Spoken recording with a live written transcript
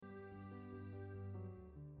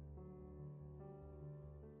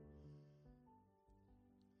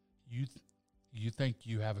you think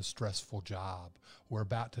you have a stressful job. We're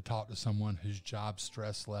about to talk to someone whose job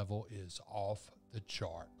stress level is off the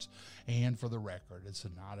charts. And for the record, it's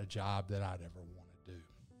not a job that I'd ever want to do.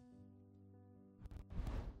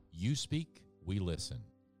 You speak, we listen.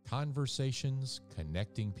 Conversations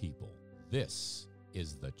connecting people. This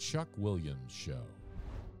is the Chuck Williams Show.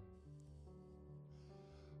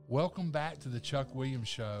 Welcome back to the Chuck Williams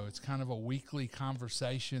Show. It's kind of a weekly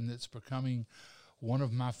conversation that's becoming one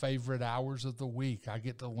of my favorite hours of the week. I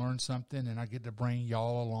get to learn something and I get to bring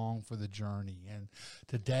y'all along for the journey. And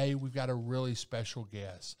today we've got a really special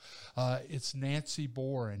guest. It's Nancy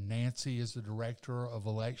Boren. Nancy is the Director of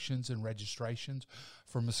Elections and Registrations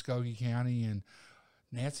for Muscogee County. And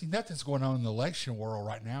Nancy, nothing's going on in the election world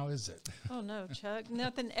right now, is it? Oh, no, Chuck.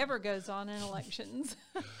 Nothing ever goes on in elections.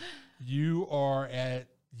 You are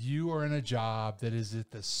in a job that is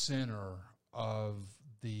at the center of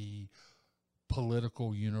the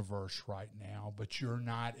political universe right now, but you're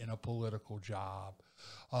not in a political job.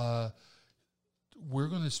 We're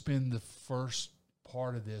going to spend the first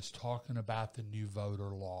part of this talking about the new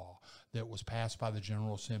voter law that was passed by the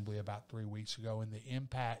General Assembly about 3 weeks ago and the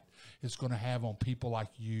impact it's going to have on people like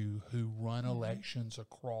you who run elections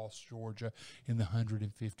across Georgia in the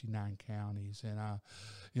 159 counties.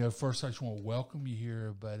 And, first I just want to welcome you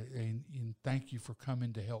here, and thank you for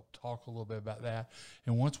coming to help talk a little bit about that.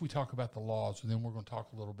 And once we talk about the laws, then we're going to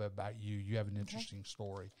talk a little bit about you. You have an interesting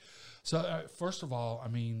story. So first of all, I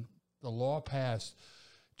mean, the law passed.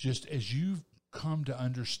 Just as you've come to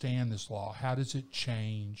understand this law, how does it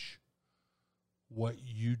change what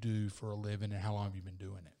you do for a living, and how long have you been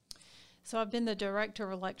doing it? So I've been the Director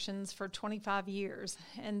of Elections for 25 years,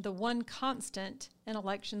 and the one constant in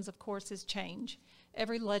elections, of course, is change.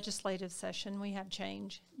 Every legislative session we have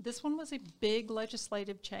change. This one was a big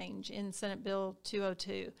legislative change in Senate Bill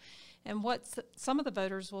 202. And what some of the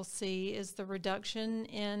voters will see is the reduction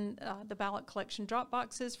in the ballot collection drop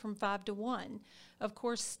boxes from 5 to 1. Of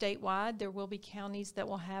course, statewide, there will be counties that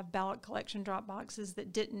will have ballot collection drop boxes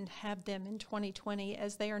that didn't have them in 2020,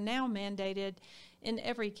 as they are now mandated in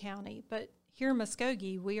every county. But here in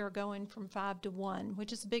Muscogee, we are going from 5 to 1,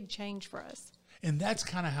 which is a big change for us. And that's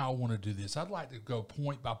kind of how I want to do this. I'd like to go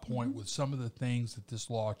point by point with some of the things that this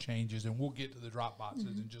law changes, and we'll get to the drop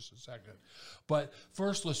boxes in just a second. But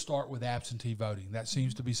first, let's start with absentee voting. That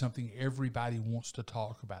seems to be something everybody wants to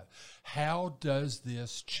talk about. How does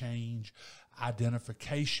this change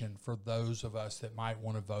identification for those of us that might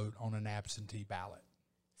want to vote on an absentee ballot?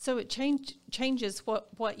 So it changes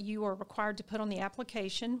what you are required to put on the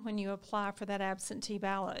application when you apply for that absentee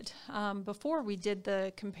ballot. Before we did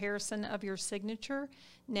the comparison of your signature,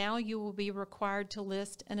 now you will be required to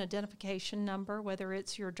list an identification number, whether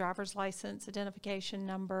it's your driver's license identification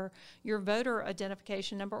number, your voter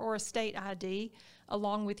identification number, or a state ID,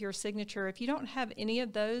 along with your signature. If you don't have any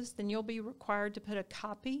of those, then you'll be required to put a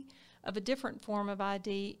copy of a different form of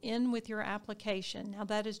ID in with your application. Now,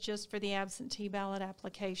 that is just for the absentee ballot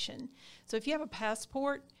application. So if you have a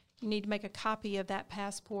passport, you need to make a copy of that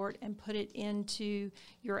passport and put it into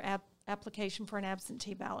your application for an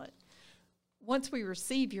absentee ballot. Once we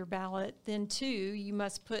receive your ballot, then too, you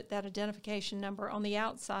must put that identification number on the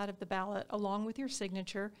outside of the ballot along with your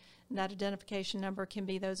signature. And that identification number can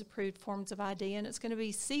be those approved forms of ID, and it's going to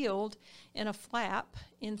be sealed in a flap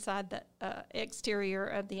inside the exterior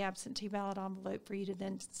of the absentee ballot envelope for you to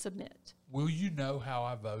then submit. Will you know how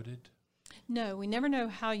I voted? No, we never know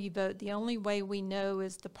how you vote. The only way we know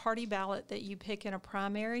is the party ballot that you pick in a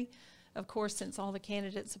primary. Of course, since all the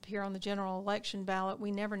candidates appear on the general election ballot,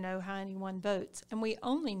 we never know how anyone votes. And we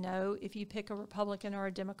only know if you pick a Republican or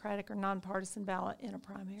a Democratic or nonpartisan ballot in a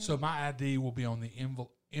primary. So my ID will be on the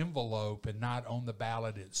envelope and not on the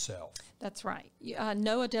ballot itself. That's right.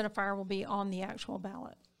 No identifier will be on the actual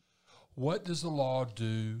ballot. What does the law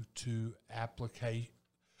do to applicate?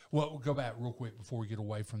 Well, we'll go back real quick before we get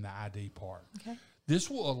away from the ID part. Okay. This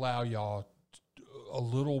will allow y'all a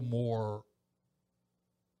little more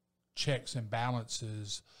checks and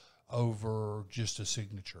balances over just a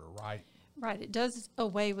signature, right? Right. It does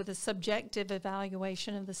away with a subjective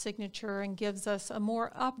evaluation of the signature and gives us a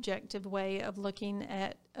more objective way of looking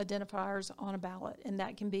at identifiers on a ballot, and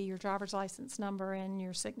that can be your driver's license number and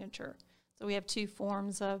your signature. So we have two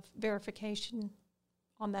forms of verification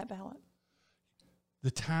on that ballot.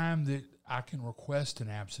 The time that I can request an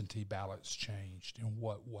absentee ballot's changed. In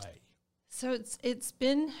what way? So it's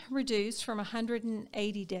been reduced from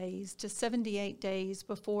 180 days to 78 days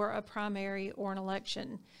before a primary or an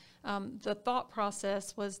election. The thought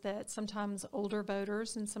process was that sometimes older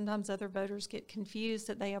voters and sometimes other voters get confused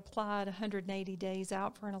that they applied 180 days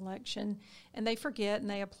out for an election and they forget and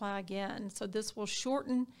they apply again. So this will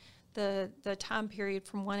shorten the time period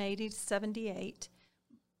from 180 to 78.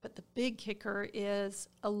 But the big kicker is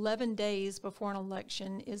 11 days before an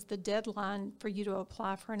election is the deadline for you to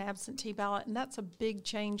apply for an absentee ballot, and that's a big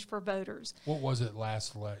change for voters. What was it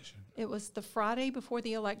last election? It was the Friday before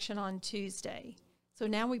the election on Tuesday. So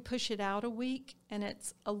now we push it out a week, and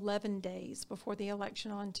it's 11 days before the election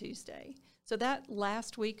on Tuesday. So that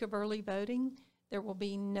last week of early voting, there will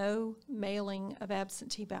be no mailing of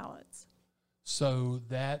absentee ballots. So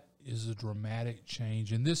that is a dramatic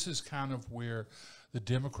change. And this is kind of where the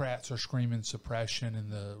Democrats are screaming suppression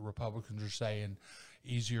and the Republicans are saying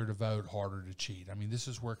easier to vote, harder to cheat. I mean, this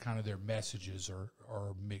is where kind of their messages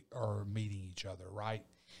are meeting each other, right?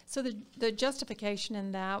 So the justification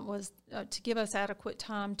in that was to give us adequate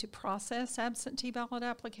time to process absentee ballot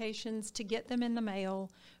applications, to get them in the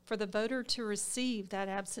mail, for the voter to receive that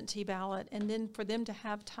absentee ballot, and then for them to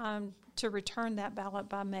have time to return that ballot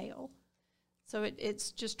by mail. So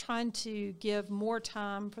it's just trying to give more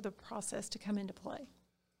time for the process to come into play.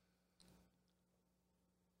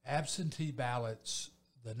 Absentee ballots,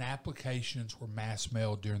 the applications were mass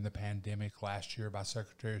mailed during the pandemic last year by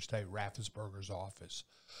Secretary of State Raffensperger's office.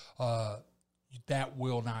 That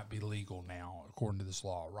will not be legal now, according to this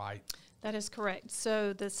law, right? That is correct.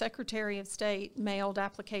 So the Secretary of State mailed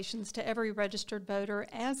applications to every registered voter,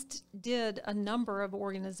 as did a number of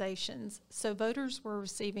organizations. So voters were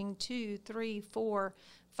receiving 2, 3, 4,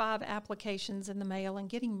 5 applications in the mail and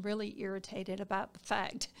getting really irritated about the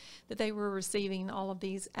fact that they were receiving all of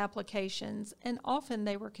these applications. And often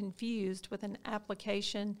they were confused with an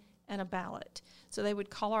application and a ballot. So they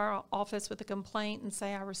would call our office with a complaint and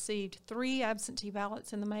say, I received 3 absentee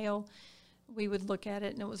ballots in the mail. We would look at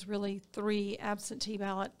it, and it was really 3 absentee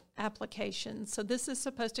ballot applications. So this is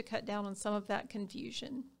supposed to cut down on some of that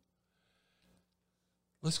confusion.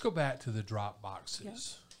 Let's go back to the drop boxes. Yep.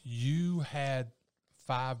 You had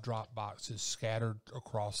 5 drop boxes scattered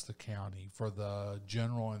across the county for the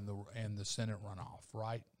general and the Senate runoff,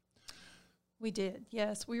 right? We did,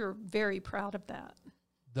 yes. We were very proud of that.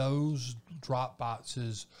 Those drop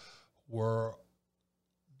boxes were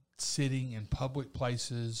sitting in public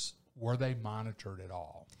places. Were they monitored at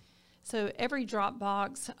all? So every drop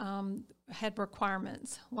box had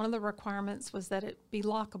requirements. One of the requirements was that it be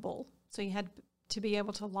lockable. So you had to be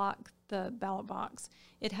able to lock the ballot box.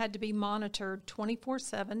 It had to be monitored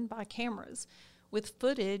 24/7 by cameras with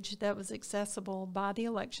footage that was accessible by the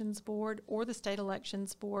Elections Board or the State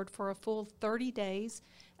Elections Board for a full 30 days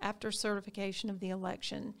after certification of the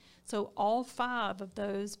election. So all 5 of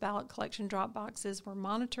those ballot collection drop boxes were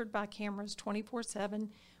monitored by cameras 24/7.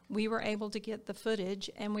 We were able to get the footage,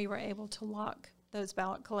 and we were able to lock those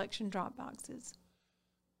ballot collection drop boxes.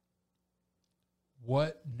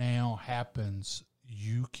 What now happens?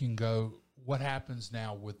 What happens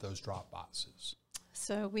now with those drop boxes?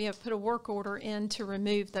 So we have put a work order in to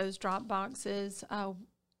remove those drop boxes.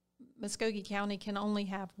 Muscogee County can only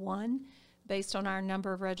have 1 based on our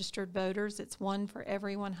number of registered voters. It's 1 for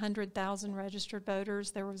every 100,000 registered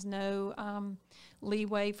voters. There was no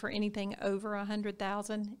leeway for anything over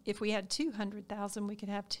 100,000. If we had 200,000, we could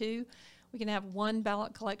have 2. We can have 1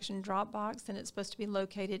 ballot collection drop box, and it's supposed to be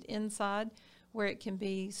located inside where it can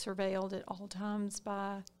be surveilled at all times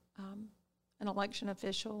by an election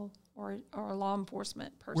official or a law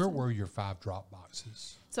enforcement person. Where were your 5 drop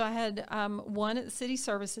boxes? So I had 1 at the City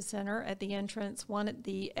Services Center at the entrance, 1 at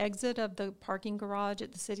the exit of the parking garage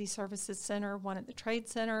at the City Services Center, 1 at the Trade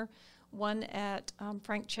Center, 1 at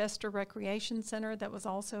Frank Chester Recreation Center that was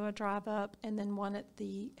also a drive up, and then 1 at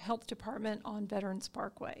the Health Department on Veterans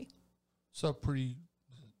Parkway. So pretty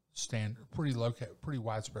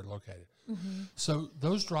widespread located. Mm-hmm. So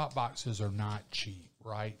those drop boxes are not cheap,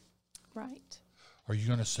 right? Right. Are you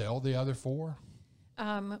going to sell the other 4?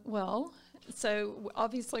 Well, so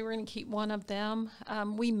obviously we're going to keep 1 of them.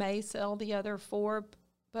 We may sell the other 4,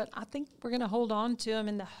 but I think we're going to hold on to them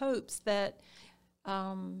in the hopes that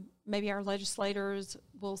maybe our legislators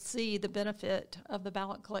will see the benefit of the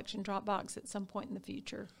ballot collection drop box at some point in the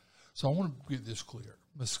future. So I want to get this clear.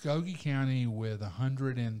 Muscogee County, with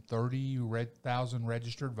 130,000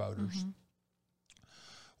 registered voters, mm-hmm.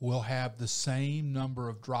 will have the same number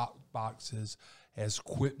of drop boxes as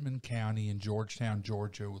Quitman County in Georgetown,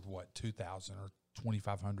 Georgia, with 2,000 or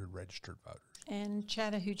 2,500 registered voters. And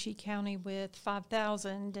Chattahoochee County with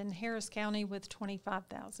 5,000 and Harris County with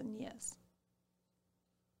 25,000, yes.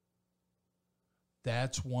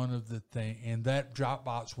 That's one of the things, and that drop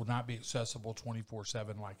box will not be accessible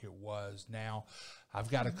 24/7 like it was. Now, I've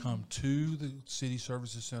got to come to the City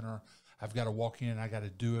Services Center. I've got to walk in, and I got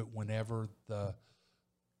to do it whenever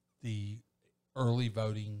the early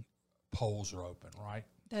voting polls are open, right?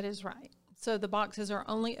 That is right. So the boxes are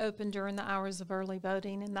only open during the hours of early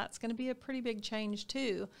voting, and that's going to be a pretty big change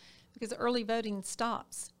too, because early voting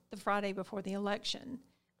stops the Friday before the election,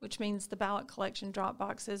 which means the ballot collection drop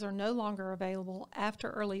boxes are no longer available after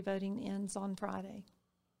early voting ends on Friday.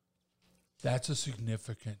 That's a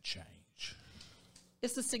significant change.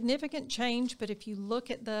 It's a significant change, but if you look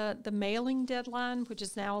at the mailing deadline, which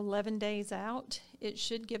is now 11 days out, it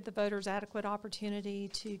should give the voters adequate opportunity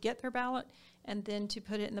to get their ballot and then to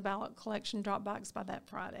put it in the ballot collection drop box by that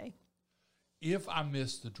Friday. If I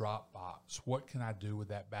miss the drop box, what can I do with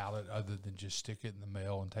that ballot other than just stick it in the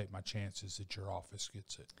mail and take my chances that your office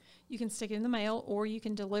gets it? You can stick it in the mail, or you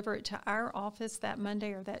can deliver it to our office that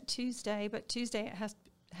Monday or that Tuesday, but Tuesday it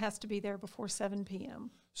has to be there before 7 p.m.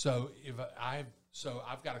 So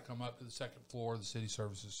I've got to come up to the second floor of the City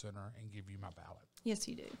Services Center and give you my ballot. Yes,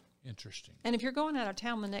 you do. Interesting. And if you're going out of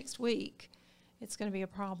town the next week, it's going to be a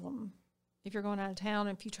problem. If you're going out of town,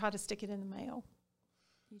 if you try to stick it in the mail,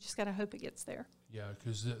 you just got to hope it gets there. Yeah,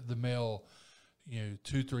 because the mail,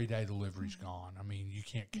 2-3 day delivery's gone. I mean, you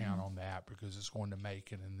can't count on that because it's going to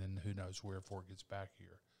Macon, and then who knows where before it gets back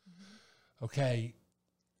here. Okay,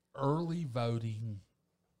 early voting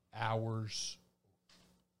hours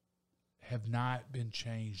have not been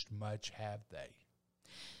changed much, have they?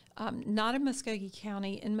 Not in Muscogee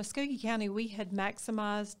County. In Muscogee County, we had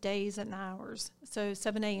maximized days and hours. So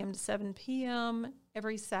 7 a.m. to 7 p.m.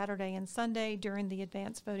 every Saturday and Sunday during the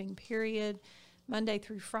advanced voting period, Monday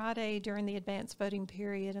through Friday during the advanced voting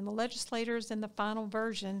period. And the legislators in the final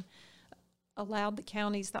version allowed the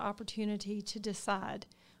counties the opportunity to decide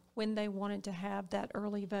when they wanted to have that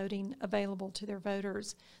early voting available to their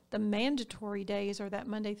voters. The mandatory days are that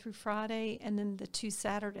Monday through Friday and then the 2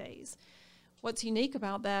 Saturdays. What's unique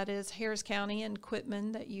about that is Harris County and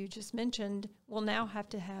Quitman that you just mentioned will now have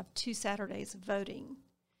to have 2 Saturdays of voting.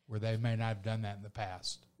 Where they may not have done that in the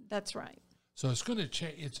past. That's right. So it's going to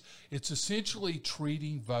change. It's essentially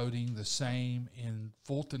treating voting the same in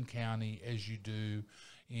Fulton County as you do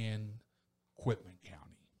in Quitman County.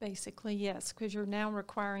 Basically, yes, because you're now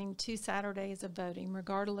requiring 2 Saturdays of voting,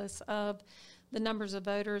 regardless of the numbers of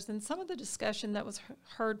voters. And some of the discussion that was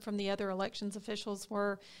heard from the other elections officials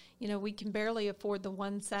were, we can barely afford the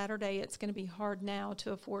 1 Saturday. It's going to be hard now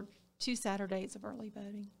to afford 2 Saturdays of early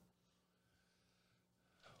voting.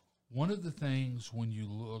 One of the things when you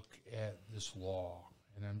look at this law,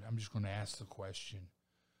 and I'm just going to ask the question,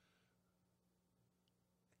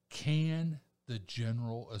 can the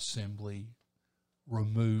General Assembly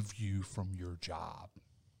remove you from your job?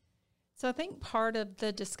 So I think part of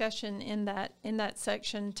the discussion in that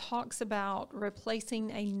section talks about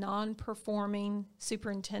replacing a non-performing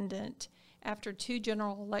superintendent after 2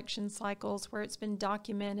 general election cycles where it's been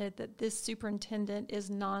documented that this superintendent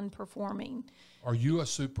is non-performing. Are you a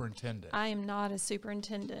superintendent? I am not a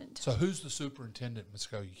superintendent. So who's the superintendent in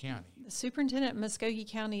Muscogee County? The superintendent in Muscogee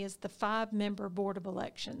County is the 5-member Board of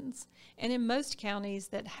Elections. And in most counties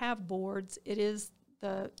that have boards, it is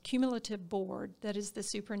the cumulative board that is the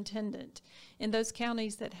superintendent. In those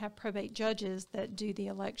counties that have probate judges that do the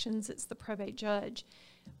elections, it's the probate judge.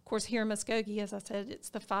 Of course, here in Muscogee, as I said, it's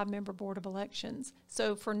the 5-member Board of Elections.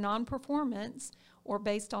 So for non-performance or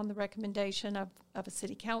based on the recommendation of a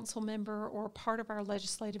city council member or part of our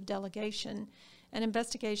legislative delegation, an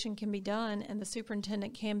investigation can be done and the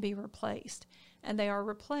superintendent can be replaced. And they are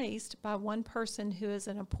replaced by one person who is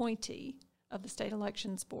an appointee of the State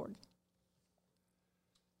Elections Board.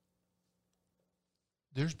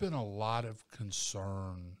 There's been a lot of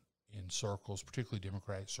concern in circles, particularly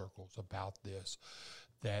Democratic circles, about this,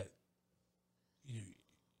 that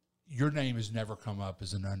your name has never come up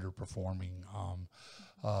as an underperforming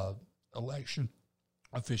election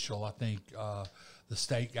official. I think the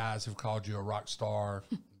state guys have called you a rock star.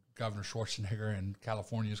 Governor Schwarzenegger in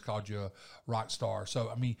California has called you a rock star.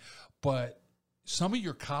 So, but some of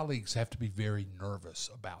your colleagues have to be very nervous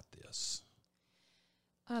about this.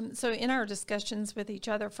 So in our discussions with each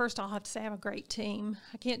other, first I'll have to say I have a great team.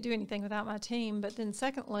 I can't do anything without my team. But then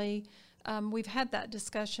secondly, we've had that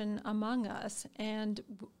discussion among us, and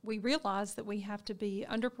we realize that we have to be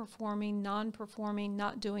underperforming, non-performing,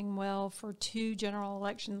 not doing well for 2 general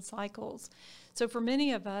election cycles. So for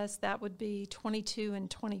many of us, that would be 22 and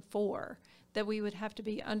 24, that we would have to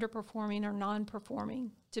be underperforming or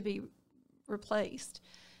non-performing to be replaced.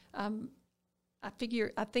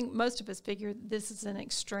 I think most of us figure this is an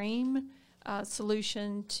extreme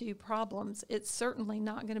solution to problems. It's certainly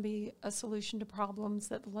not going to be a solution to problems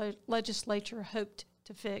that the legislature hoped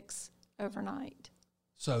to fix overnight.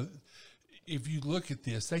 So if you look at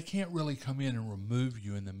this, they can't really come in and remove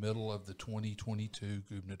you in the middle of the 2022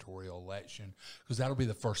 gubernatorial election because that'll be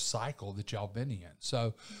the first cycle that y'all been in.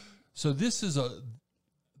 So So this is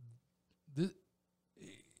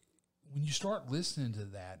when you start listening to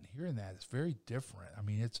that and hearing that, it's very different. I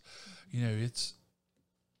mean, it's,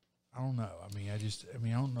 I don't know. I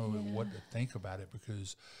don't know what to think about it,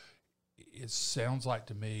 because it sounds like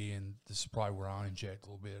to me, and this is probably where I inject a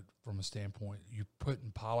little bit from a standpoint, you're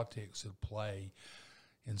putting politics at play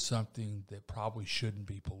in something that probably shouldn't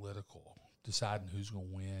be political, deciding who's going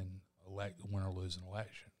to win or lose an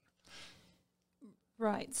election.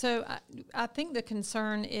 Right. So I think the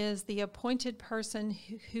concern is the appointed person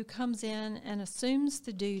who comes in and assumes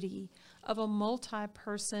the duty of a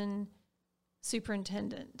multi-person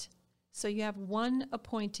superintendent. So you have one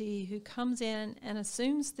appointee who comes in and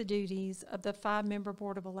assumes the duties of the 5-member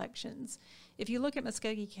Board of Elections. If you look at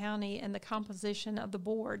Muscogee County and the composition of the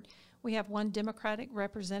board, we have one Democratic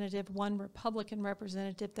representative, one Republican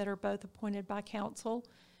representative that are both appointed by council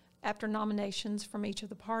after nominations from each of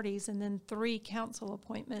the parties, and then 3 council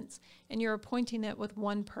appointments, and you're appointing it with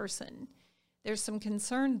one person. There's some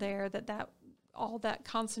concern there that all that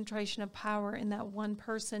concentration of power in that one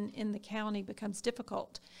person in the county becomes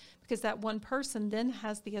difficult, because that one person then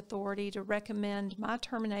has the authority to recommend my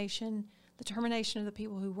termination, the termination of the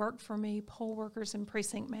people who work for me, poll workers and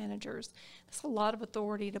precinct managers. That's a lot of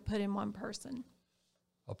authority to put in one person.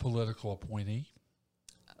 A political appointee?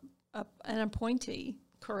 An appointee.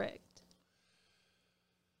 Correct.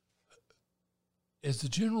 As the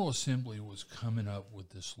General Assembly was coming up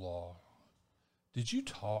with this law, did you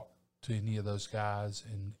talk to any of those guys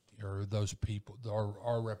or those people,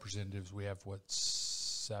 our representatives? We have,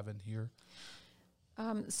 7 here?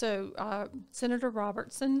 Senator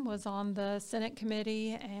Robertson was on the Senate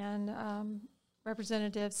committee, and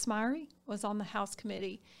Representative Smyrie was on the House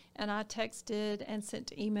committee. And I texted and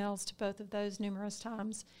sent emails to both of those numerous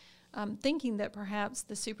times, thinking that perhaps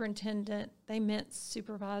the superintendent, they meant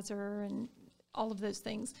supervisor and all of those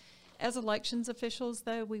things. As elections officials,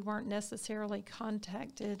 though, we weren't necessarily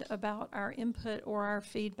contacted about our input or our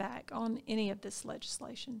feedback on any of this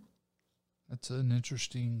legislation. That's an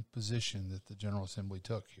interesting position that the General Assembly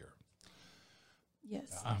took here.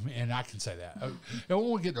 Yes. And I can say that. I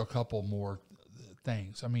want to get to a couple more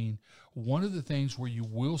things. I mean, one of the things where you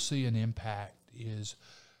will see an impact is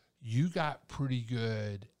you got pretty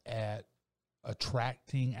good at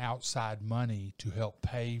attracting outside money to help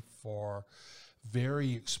pay for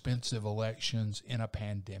very expensive elections in a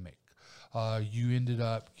pandemic. You ended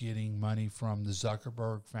up getting money from the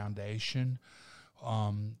Zuckerberg Foundation,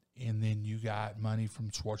 and then you got money from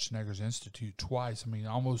Schwarzenegger's Institute twice. I mean,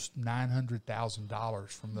 almost $900,000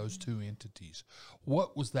 from those 2 entities.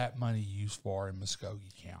 What was that money used for in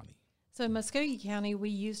Muscogee County? So in Muscogee County, we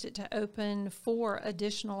used it to open 4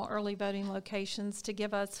 additional early voting locations to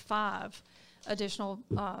give us 5 additional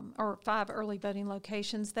 5 early voting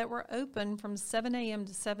locations that were open from 7 a.m.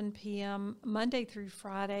 to 7 p.m. Monday through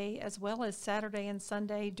Friday, as well as Saturday and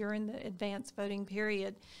Sunday during the advanced voting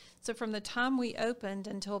period. So from the time we opened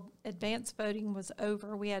until advanced voting was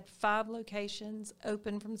over, we had 5 locations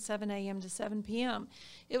open from 7 a.m. to 7 p.m.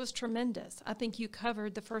 It was tremendous. I think you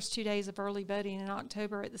covered the first 2 days of early voting in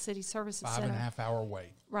October at the City Services Center. 5.5 hour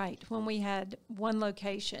wait. Right, when we had 1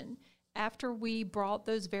 location. After we brought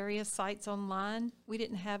those various sites online, we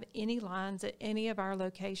didn't have any lines at any of our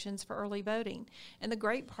locations for early voting. And the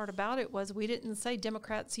great part about it was we didn't say,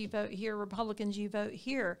 Democrats, you vote here, Republicans, you vote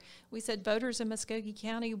here. We said, voters in Muscogee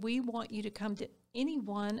County, we want you to come to any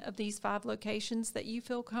one of these 5 locations that you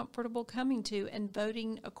feel comfortable coming to and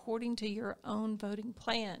voting according to your own voting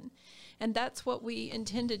plan. And that's what we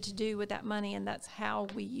intended to do with that money, and that's how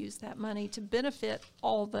we use that money to benefit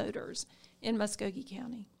all voters in Muscogee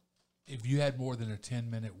County. If you had more than a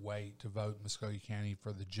 10-minute wait to vote in Muscogee County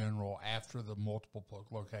for the general after the multiple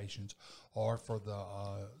locations or for the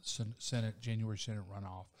January Senate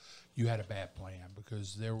runoff, you had a bad plan,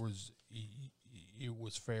 because it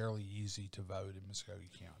was fairly easy to vote in Muscogee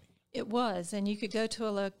County. It was, and you could go to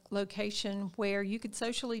a location where you could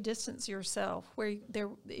socially distance yourself, where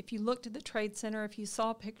if you looked at the Trade Center, if you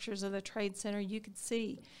saw pictures of the Trade Center, you could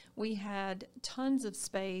see we had tons of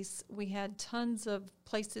space. We had tons of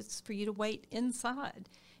places for you to wait inside.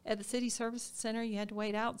 At the City Services Center, you had to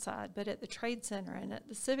wait outside, but at the Trade Center and at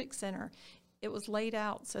the Civic Center, it was laid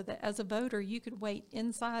out so that as a voter, you could wait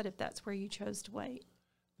inside if that's where you chose to wait.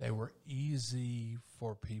 They were easy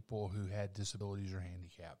for people who had disabilities or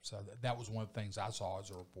handicaps. So that was one of the things I saw as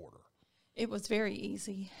a reporter. It was very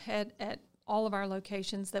easy at all of our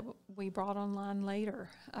locations that we brought online later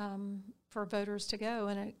for voters to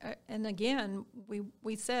go. And again,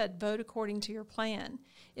 we said, vote according to your plan.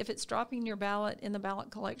 If it's dropping your ballot in the ballot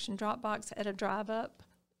collection drop box at a drive-up,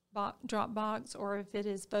 drop box, or if it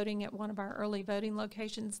is voting at one of our early voting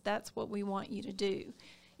locations, that's what we want you to do.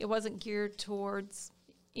 It wasn't geared towards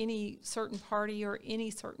any certain party or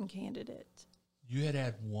any certain candidate. You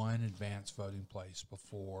had one advanced voting place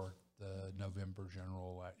before the November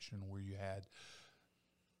general election where you had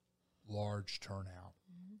large turnout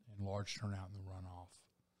and large turnout in the runoff.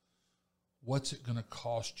 What's it going to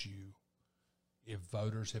cost you if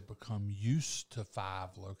voters have become used to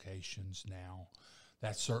 5 locations now?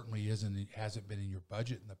 That certainly hasn't been in your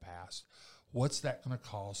budget in the past. What's that going to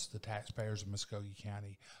cost the taxpayers of Muscogee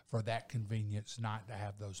County for that convenience not to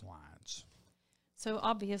have those lines? So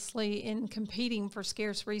obviously, in competing for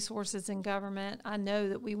scarce resources in government, I know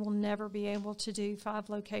that we will never be able to do 5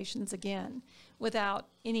 locations again without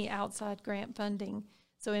any outside grant funding.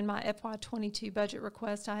 So in my FY22 budget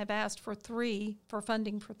request, I have asked for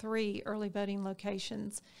funding for 3 early voting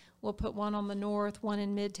locations. We'll put one on the north, one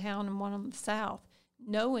in Midtown, and one on the south,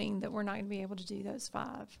 knowing that we're not going to be able to do those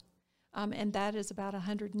 5. And that is about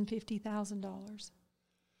 $150,000.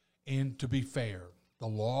 And to be fair, the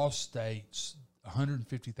law states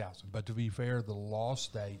 $150,000. But to be fair, the law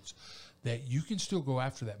states that you can still go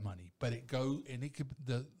after that money, but it could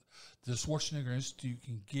the Schwarzenegger Institute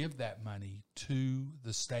can give that money to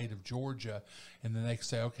the state of Georgia, and then they can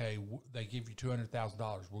say, okay, they give you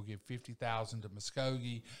 $200,000. We'll give $50,000 to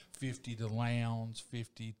Muscogee, 50 to Lowndes,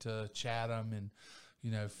 50 to Chatham, and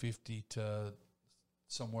 50 to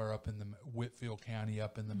somewhere up in the Whitfield County,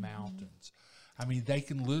 up in the mountains. I mean, they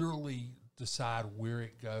can literally decide where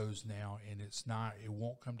it goes now, and it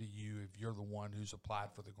won't come to you if you're the one who's applied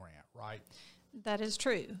for the grant, right? That is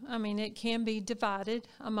true. I mean, it can be divided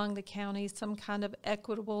among the counties, some kind of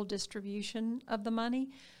equitable distribution of the money.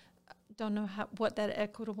 Don't know what that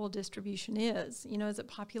equitable distribution is. Is it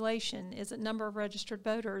population? Is it number of registered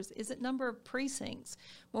voters? Is it number of precincts?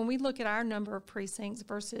 When we look at our number of precincts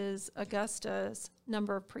versus Augusta's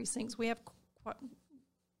number of precincts, we have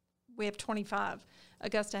 25.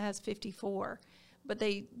 Augusta has 54. But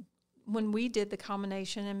when we did the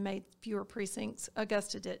combination and made fewer precincts,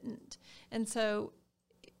 Augusta didn't. And so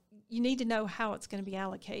you need to know how it's going to be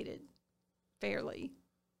allocated fairly.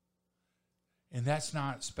 And that's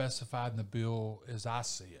not specified in the bill as I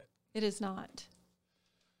see it. It is not.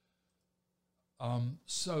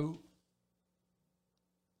 So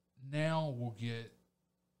now we'll get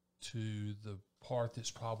to the part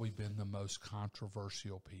that's probably been the most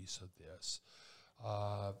controversial piece of this.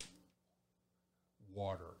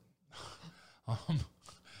 Water.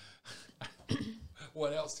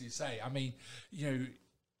 What else do you say? I mean,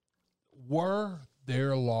 were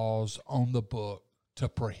there laws on the book to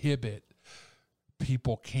prohibit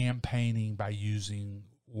people campaigning by using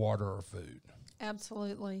water or food?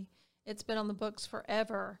 Absolutely. It's been on the books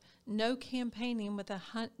forever. No campaigning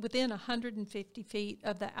within 150 feet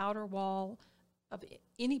of the outer wall of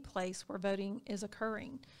any place where voting is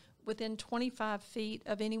occurring, within 25 feet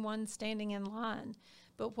of anyone standing in line.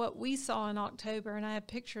 But what we saw in October, and I have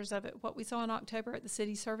pictures of it, what we saw in October at the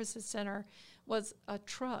City Services Center was a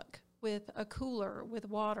truck with a cooler with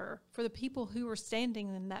water for the people who were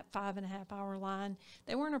standing in that 5.5-hour line.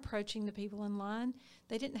 They weren't approaching the people in line.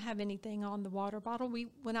 They didn't have anything on the water bottle. We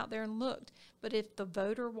went out there and looked. But if the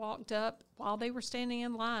voter walked up while they were standing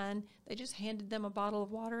in line, they just handed them a bottle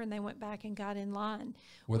of water and they went back and got in line.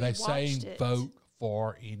 Were they saying vote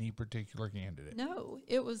for any particular candidate? No,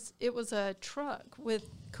 it was a truck with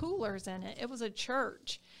coolers in it. It was a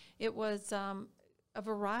church. It was a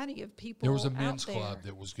variety of people. There was a men's club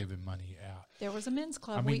that was giving money out. There was a men's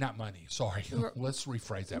club. I mean, not money. Sorry. Let's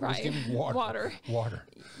rephrase that. Right. It was giving water. Water.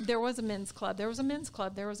 There was a men's club. There was a men's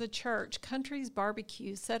club. There was a church. Country's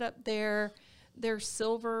Barbecue set up their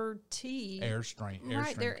silver tea. Airstream.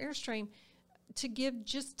 Right, their Airstream. To give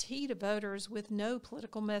just tea to voters with no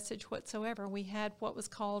political message whatsoever. We had what was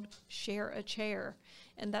called Share a Chair.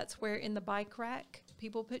 And that's where in the bike rack,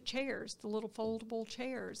 people put chairs, the little foldable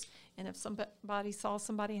chairs. And if somebody saw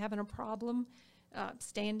somebody having a problem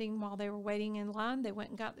standing while they were waiting in line, they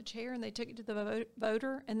went and got the chair and they took it to the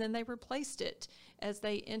voter, and then they replaced it as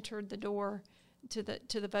they entered the door to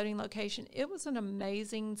the voting location. It was an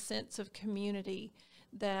amazing sense of community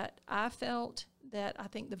that I felt, that I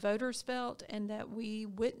think the voters felt, and that we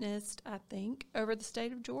witnessed, I think, over the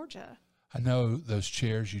state of Georgia. I know those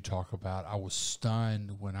chairs you talk about. I was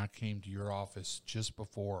stunned when I came to your office just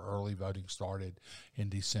before early voting started in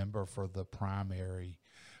December for the primary,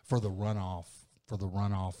 for the runoff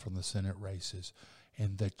from the Senate races.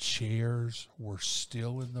 And the chairs were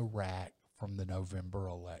still in the rack from the November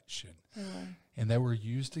election. Really? And they were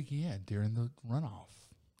used again during the runoff.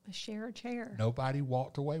 Share a chair. Nobody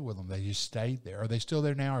walked away with them. They just stayed there. Are they still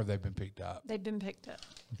there now, or have they been picked up? They've been picked up.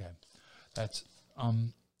 Okay. That's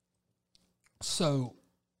so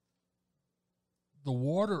the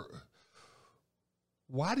water,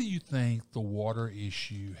 why do you think the water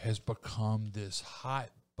issue has become this hot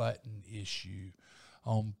button issue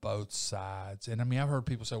on both sides? And I mean, I've heard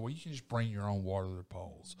people say, well, you can just bring your own water to the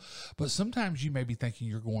polls. But sometimes you may be thinking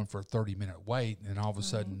you're going for a 30-minute wait, and all of a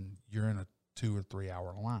sudden you're in a 2 or 3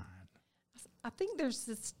 hour line. I think there's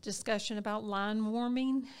this discussion about line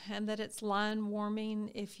warming, and that it's line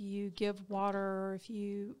warming if you give water or if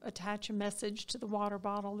you attach a message to the water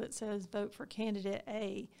bottle that says vote for candidate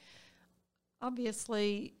A.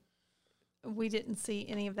 Obviously, we didn't see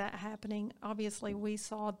any of that happening. Obviously, we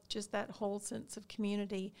saw just that whole sense of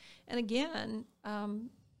community. And again,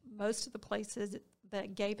 most of the places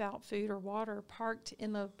that gave out food or water parked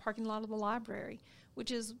in the parking lot of the library,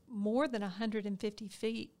 which is more than 150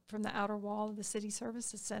 feet from the outer wall of the City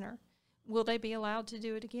Services Center. Will they be allowed to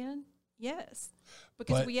do it again? Yes,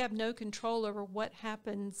 because we have no control over what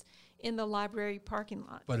happens in the library parking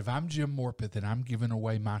lot. But if I'm Jim Morpeth and I'm giving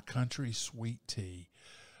away my country sweet tea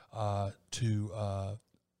to a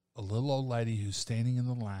little old lady who's standing in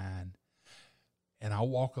the line, and I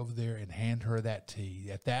walk over there and hand her that tea,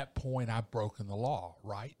 at that point I've broken the law,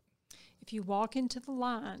 right? If you walk into the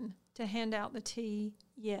line to hand out the tea,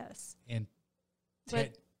 yes. And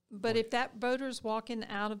but if that voter's walking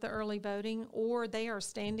out of the early voting, or they are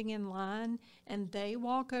standing in line and they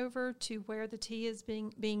walk over to where the tea is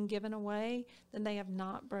being given away, then they have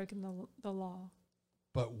not broken the law.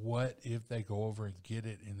 But what if they go over and get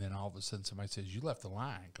it, and then all of a sudden somebody says, you left the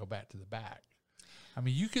line, go back to the back? I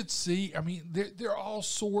mean, you could see, I mean, there are all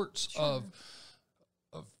sorts of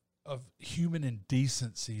human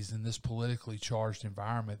indecencies in this politically charged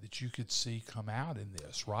environment that you could see come out in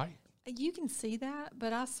this, right? You can see that,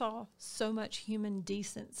 but I saw so much human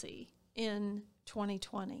decency in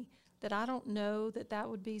 2020 that I don't know that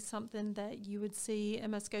would be something that you would see in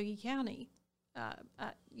Muscogee County.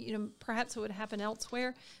 Perhaps it would happen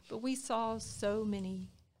elsewhere, but we saw so many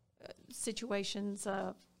situations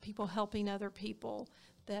of people helping other people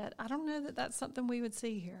that I don't know that that's something we would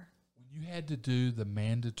see here. When you had to do the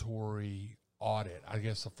mandatory audit, I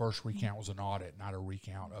guess the first recount was an audit, not a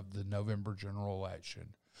recount, of the November general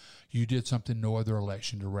election, you did something no other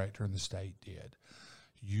election director in the state did.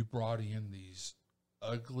 You brought in these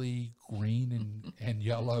ugly green and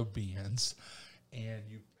yellow bins, and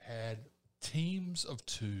you had teams of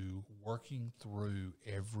two working through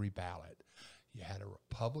every ballot. You had a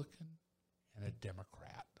Republican and a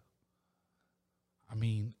Democrat. I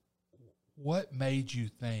mean, what made you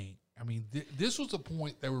think? I mean, this was the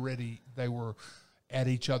point they were at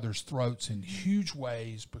each other's throats in huge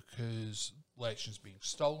ways, because elections being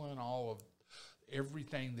stolen, all of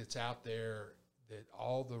everything that's out there, that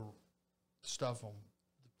all the stuff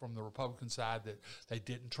from the Republican side, that they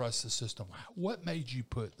didn't trust the system. What made you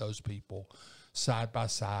put those people side by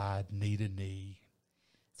side, knee to knee?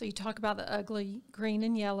 So you talk about the ugly green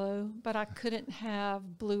and yellow, but I couldn't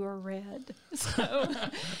have blue or red. So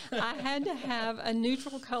I had to have a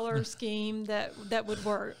neutral color scheme that would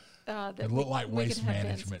work. It looked like waste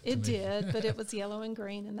management. It did, but it was yellow and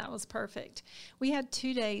green, and that was perfect. We had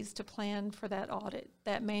 2 days to plan for that audit,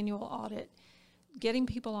 that manual audit. Getting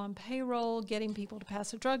people on payroll, getting people to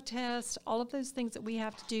pass a drug test, all of those things that we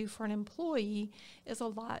have to do for an employee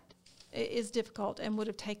is difficult and would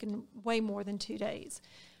have taken way more than 2 days.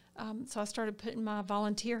 So I started putting my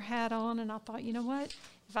volunteer hat on, and I thought, you know what?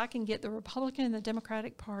 If I can get the Republican and the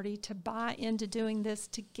Democratic Party to buy into doing this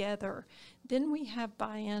together, then we have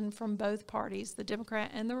buy-in from both parties, the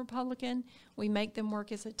Democrat and the Republican. We make them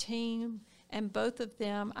work as a team, and both of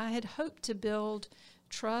them, I had hoped to build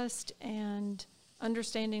trust and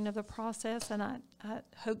understanding of the process, and I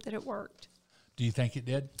hope that it worked. Do you think it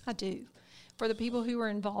did? I do. For the people who were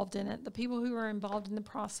involved in it, the people who were involved in the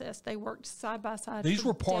process, they worked side by side. These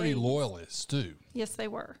were party loyalists, too. Yes, they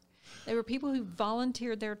were. They were people who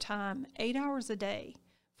volunteered their time 8 hours a day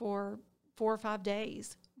for 4 or 5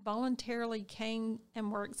 days, voluntarily came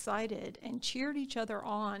and were excited and cheered each other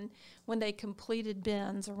on when they completed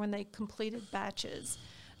bins or when they completed batches.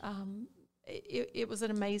 It was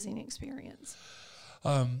an amazing experience.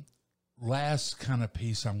 Last kind of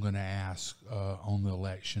piece I'm going to ask on the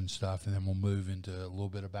election stuff, and then we'll move into a little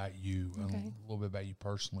bit about you, okay. A little bit about you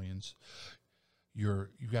personally. And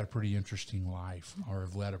you've got a pretty interesting life, or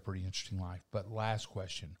have led a pretty interesting life. But last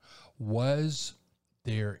question, was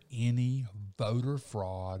there any voter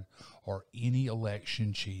fraud or any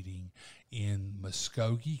election cheating in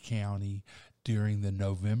Muscogee County during the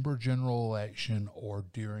November general election or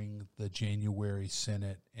during the January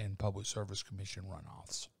Senate and Public Service Commission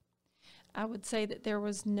runoffs? I would say that there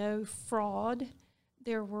was no fraud.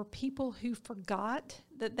 There were people who forgot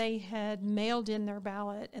that they had mailed in their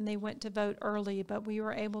ballot and they went to vote early, but we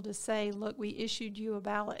were able to say, look, we issued you a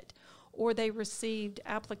ballot. Or they received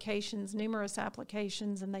applications, numerous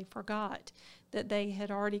applications, and they forgot that they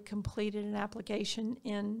had already completed an application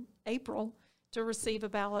in April to receive a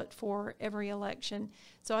ballot for every election.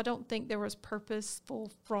 So I don't think there was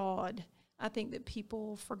purposeful fraud. I think that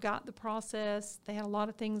people forgot the process. They had a lot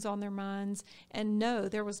of things on their minds. And no,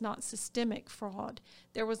 there was not systemic fraud.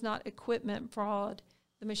 There was not equipment fraud.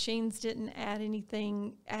 The machines didn't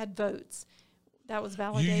add votes. That was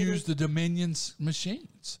validated. You used the Dominion's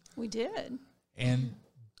machines. We did. And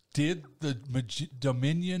did the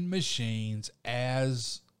Dominion machines,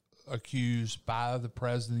 as accused by the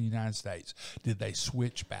President of the United States, did they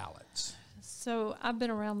switch ballots? So I've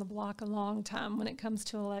been around the block a long time when it comes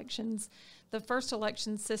to elections. The first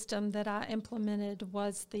election system that I implemented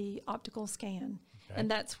was the optical scan. Okay.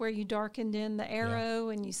 And that's where you darkened in the arrow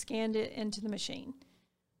and you scanned it into the machine.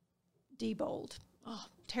 Debold. Oh,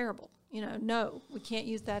 terrible. No, we can't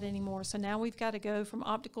use that anymore. So now we've got to go from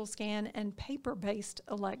optical scan and paper-based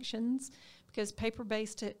elections, because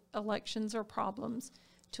paper-based elections are problems,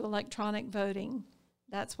 to electronic voting.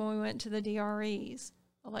 That's when we went to the DREs.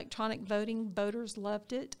 Electronic voting, voters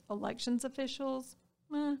loved it. Elections officials,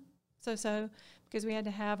 so-so, because we had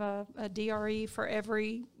to have a DRE for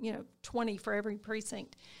every, 20 for every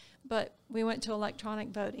precinct. But we went to electronic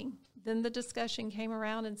voting. Then the discussion came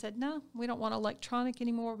around and said, no, we don't want electronic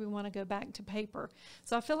anymore. We want to go back to paper.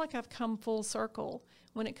 So I feel like I've come full circle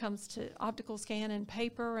when it comes to optical scan and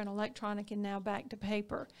paper and electronic and now back to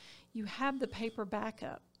paper. You have the paper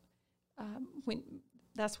backup.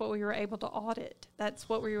 That's what we were able to audit. That's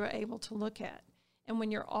what we were able to look at. And when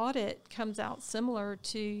your audit comes out similar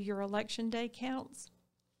to your election day counts,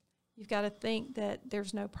 you've got to think that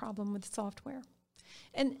there's no problem with software.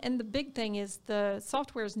 And the big thing is the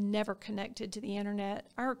software is never connected to the internet.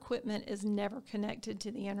 Our equipment is never connected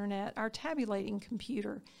to the internet. Our tabulating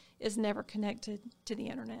computer is never connected to the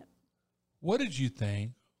internet. What did you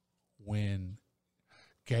think when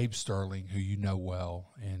Gabe Sterling, who you know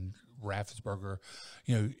well, and Raffensperger,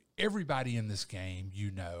 everybody in this game,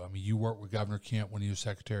 I mean, you worked with Governor Kent when he was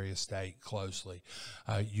Secretary of State closely.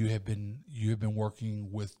 You have been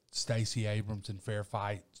working with Stacey Abrams and Fair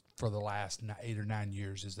Fight for the last 8 or 9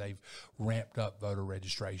 years as they've ramped up voter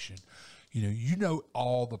registration. You know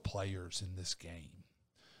all the players in this game.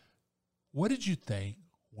 What did you think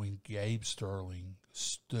when Gabe Sterling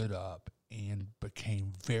stood up and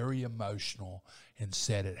became very emotional and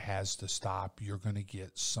said it has to stop? You're going to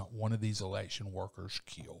get one of these election workers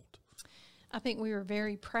killed. I think we were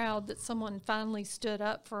very proud that someone finally stood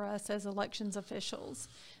up for us as elections officials.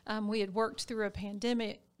 We had worked through a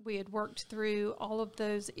pandemic. We had worked through all of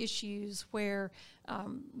those issues where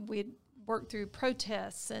we had worked through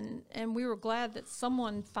protests, and we were glad that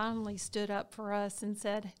someone finally stood up for us and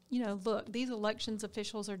said, look, these elections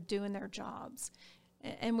officials are doing their jobs.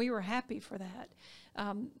 And we were happy for that.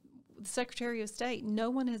 The Secretary of State, no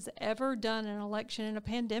one has ever done an election in a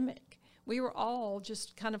pandemic. We were all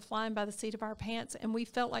just kind of flying by the seat of our pants, and we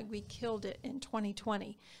felt like we killed it in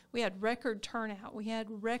 2020. We had record turnout. We had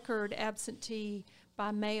record absentee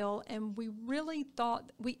by mail, and we really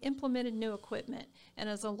thought we implemented new equipment. And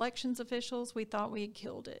as elections officials, we thought we had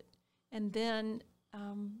killed it. And then,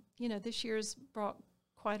 this year's brought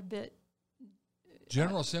quite a bit.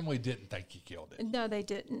 General Assembly didn't think you killed it. No, they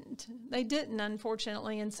didn't. They didn't,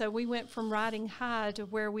 unfortunately. And so we went from riding high to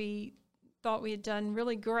where we thought we had done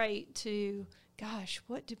really great to, gosh,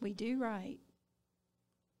 what did we do right?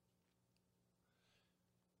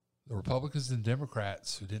 The Republicans and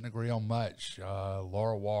Democrats, who didn't agree on much,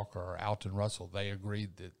 Laura Walker, Alton Russell, they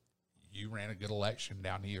agreed that you ran a good election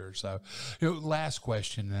down here. So, last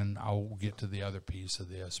question, and I'll get to the other piece of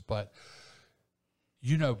this. But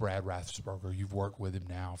Brad Raffensperger, you've worked with him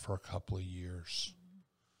now for a couple of years.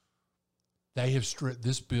 They have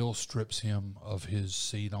this bill strips him of his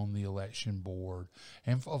seat on the election board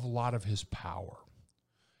and of a lot of his power.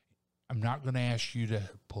 I'm not going to ask you to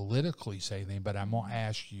politically say anything, but I'm going to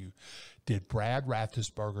ask you, did Brad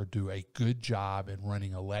Raffensperger do a good job in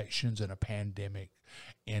running elections in a pandemic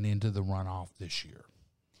and into the runoff this year?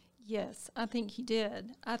 Yes, I think he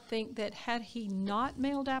did. I think that had he not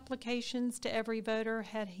mailed applications to every voter,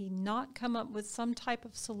 had he not come up with some type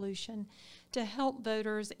of solution to help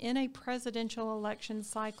voters in a presidential election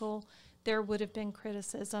cycle there would have been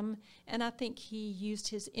criticism. And I think he used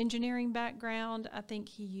his engineering background. I think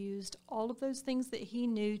he used all of those things that he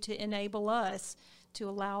knew to enable us, to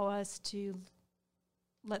allow us to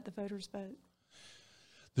let the voters vote.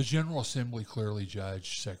 The General Assembly clearly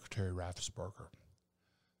judged Secretary Raffensperger.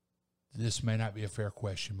 This may not be a fair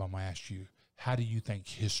question, but I'm going to ask you, how do you think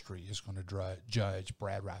history is going to judge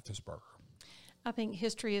Brad Raffensperger? I think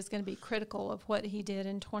history is going to be critical of what he did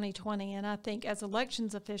in 2020, and I think as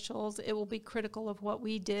elections officials, it will be critical of what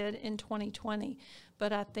we did in 2020.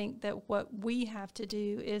 But I think that what we have to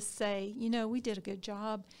do is say, you know, we did a good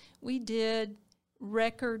job. We did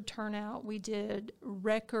record turnout. We did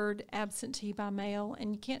record absentee by mail,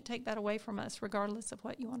 and you can't take that away from us regardless of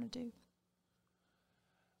what you want to do.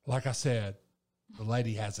 Like I said, the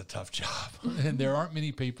lady has a tough job, and there aren't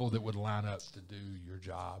many people that would line up to do your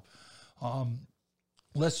job.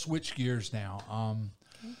 Let's switch gears now.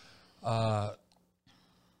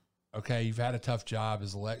 Okay, you've had a tough job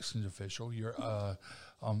as elections official. You're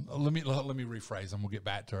let me rephrase. I'm gonna get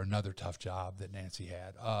back to another tough job that Nancy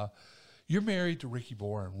had. You're married to Ricky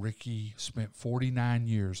Boren. Ricky spent 49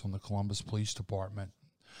 years on the Columbus Police Department.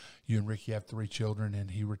 You and Ricky have 3 children, and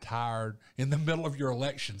he retired in the middle of your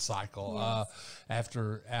election cycle. Yes.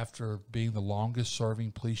 After being the longest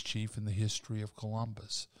serving police chief in the history of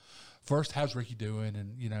Columbus. First, how's Ricky doing?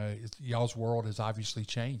 And, you know, y'all's world has obviously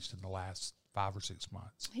changed in the last 5 or 6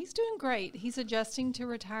 months. He's doing great. He's adjusting to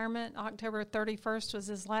retirement. October 31st was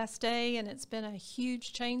his last day, and it's been a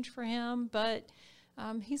huge change for him, but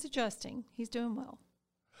he's adjusting. He's doing well.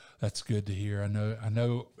 That's good to hear. I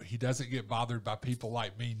know he doesn't get bothered by people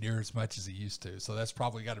like me near as much as he used to, so that's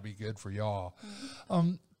probably got to be good for y'all.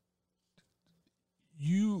 Mm-hmm.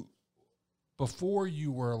 Before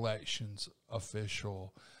you were elections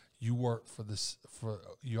official, you worked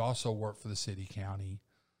you also worked for the city county.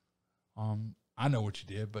 I know what you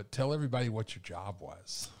did, but tell everybody what your job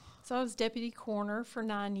was. So I was deputy coroner for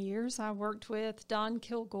 9 years. I worked with Don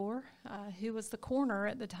Kilgore, who was the coroner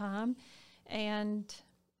at the time, and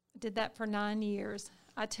did that for 9 years.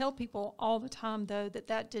 I tell people all the time, though,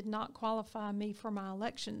 that did not qualify me for my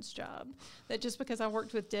elections job. That just because I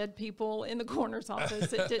worked with dead people in the coroner's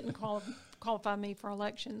office, it didn't qualify me for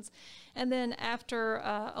elections. And then after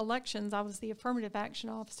elections, I was the affirmative action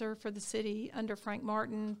officer for the city under Frank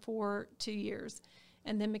Martin for 2 years,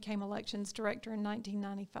 and then became elections director in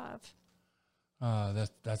 1995.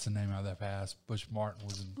 That's the name of that past. Bush Martin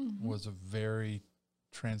was a very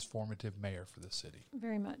transformative mayor for the city.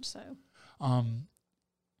 Very much so.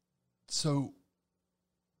 So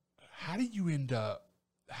how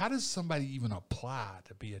does somebody even apply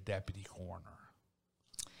to be a deputy coroner?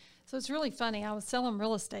 So it's really funny. I was selling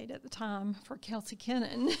real estate at the time for Kelsey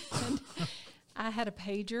Kennan. And I had a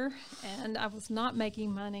pager, and I was not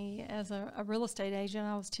making money as a real estate agent.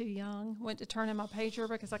 I was too young. Went to turn in my pager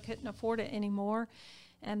because I couldn't afford it anymore.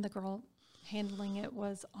 And the girl handling it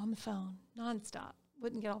was on the phone nonstop.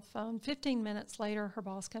 Wouldn't get off the phone. 15 minutes later, her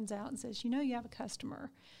boss comes out and says, you know, you have a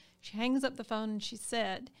customer. She hangs up the phone and she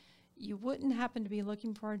said, you wouldn't happen to be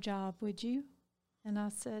looking for a job, would you? And I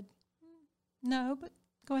said, no, but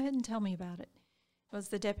go ahead and tell me about it. It was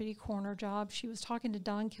the deputy coroner job. She was talking to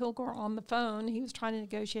Don Kilgore on the phone. He was trying to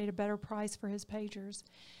negotiate a better price for his pagers.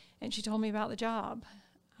 And she told me about the job.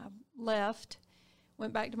 I left,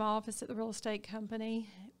 went back to my office at the real estate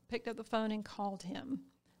company, picked up the phone and called him.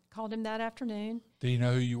 Called him that afternoon. Do you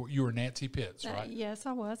know who you were? Nancy Pitts, right? Yes,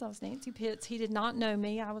 I was. I was Nancy Pitts. He did not know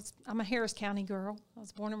me. I'm a Harris County girl. I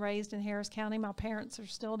was born and raised in Harris County. My parents are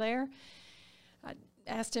still there. I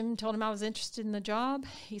asked him, told him I was interested in the job.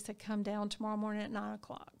 He said, come down tomorrow morning at 9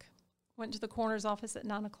 o'clock. Went to the coroner's office at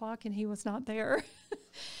 9 o'clock, and he was not there.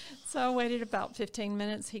 So I waited about 15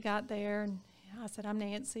 minutes. He got there, and I said, I'm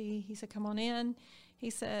Nancy. He said, come on in. He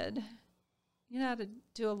said, you know how to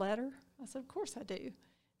do a letter? I said, of course I do.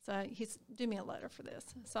 So he said, do me a letter for this.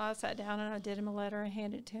 So I sat down and I did him a letter and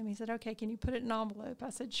handed it to him. He said, okay, can you put it in an envelope? I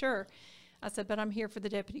said, sure. I said, but I'm here for the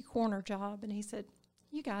deputy coroner job. And he said,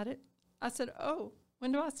 you got it. I said, oh,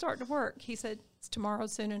 when do I start to work? He said, it's tomorrow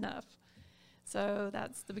soon enough. So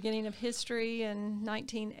that's the beginning of history in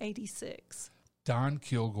 1986. Don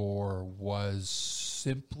Kilgore was,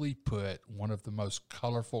 simply put, one of the most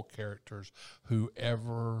colorful characters who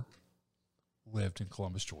ever lived in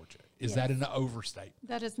Columbus, Georgia. Is that an overstatement?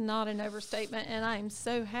 That is not an overstatement, and I am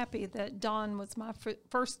so happy that Don was my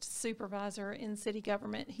first supervisor in city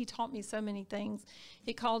government. He taught me so many things.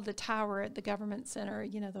 He called the tower at the government center,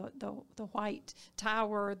 you know, the white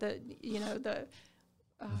tower, the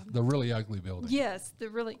really ugly building. Yes,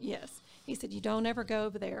 yes. He said, you don't ever go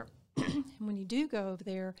over there. And when you do go over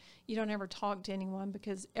there, you don't ever talk to anyone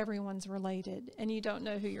because everyone's related and you don't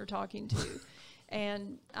know who you're talking to.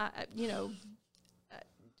 And,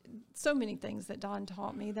 so many things that Don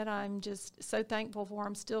taught me that I'm just so thankful for.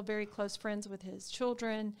 I'm still very close friends with his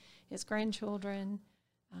children, his grandchildren.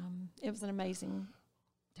 It was an amazing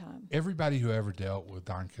time. Everybody who ever dealt with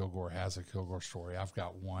Don Kilgore has a Kilgore story. I've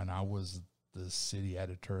got one. I was the city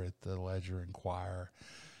editor at the Ledger-Enquirer,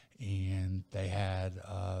 and they had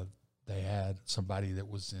somebody that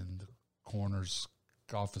was in the coroner's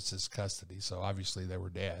office's custody, so obviously they were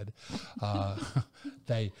dead.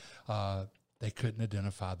 They couldn't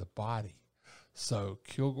identify the body. So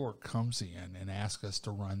Kilgore comes in and asks us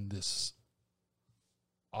to run this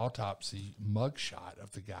autopsy mugshot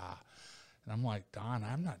of the guy. And I'm like, Don,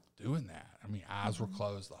 I'm not doing that. I mean, eyes were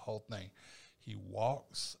closed, the whole thing. He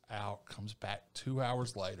walks out, comes back 2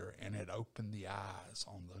 hours later, and had opened the eyes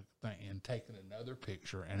on the thing and taken another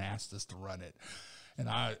picture and asked us to run it. And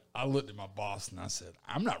I looked at my boss and I said,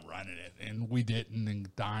 I'm not running it. And we didn't.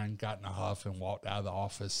 And Don got in a huff and walked out of the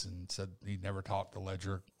office and said he'd never talked to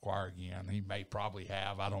Ledger-Enquirer again. He may probably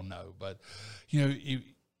have, I don't know. But,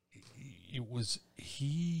 it was,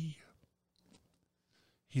 he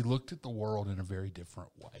looked at the world in a very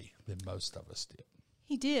different way than most of us did.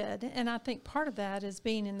 He did, and I think part of that is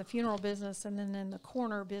being in the funeral business and then in the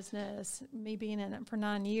coroner business, me being in it for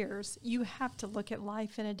 9 years. You have to look at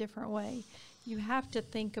life in a different way. You have to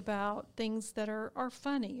think about things that are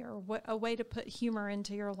funny, or a way to put humor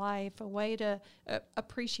into your life, a way to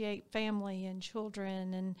appreciate family and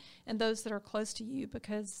children and those that are close to you,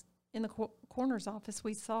 because in the coroner's office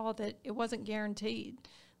we saw that it wasn't guaranteed.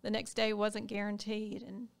 The next day wasn't guaranteed,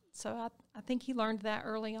 and so I think he learned that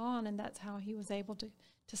early on, and that's how he was able to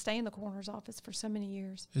stay in the coroner's office for so many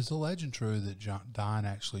years. Is the legend true that Don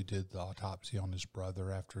actually did the autopsy on his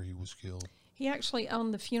brother after he was killed? He actually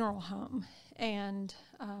owned the funeral home, and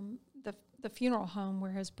the funeral home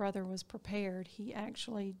where his brother was prepared, he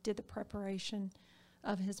actually did the preparation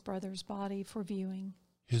of his brother's body for viewing.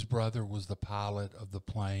 His brother was the pilot of the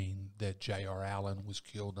plane that J.R. Allen was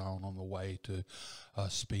killed on the way to a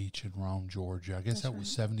speech in Rome, Georgia. I guess That's that was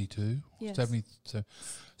 72? Yes. 72.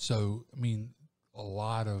 So, I mean, a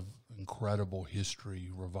lot of incredible history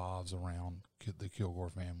revolves around the Kilgore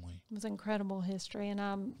family. It was incredible history, and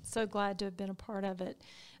I'm so glad to have been a part of it.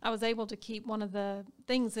 I was able to keep one of the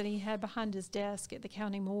things that he had behind his desk at the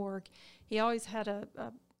county morgue. He always had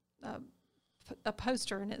a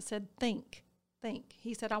poster, and it said, think.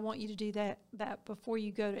 He said, I want you to do that before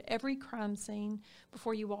you go to every crime scene,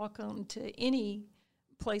 before you walk on to any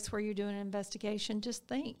place where you're doing an investigation, just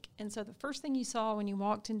think. And so the first thing you saw when you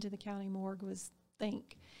walked into the county morgue was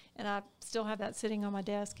think. And I still have that sitting on my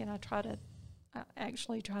desk, and I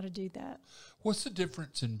actually try to do that. What's the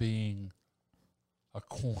difference in being a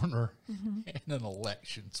coroner and an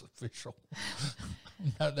elections official?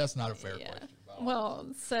 No, that's not a fair question. Well,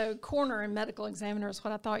 so coroner and medical examiner is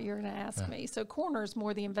what I thought you were going to ask me. So coroner is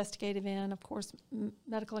more the investigative end. Of course,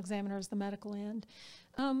 medical examiner is the medical end.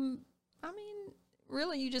 I mean,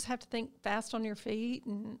 really, you just have to think fast on your feet,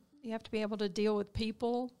 and you have to be able to deal with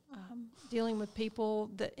people, dealing with people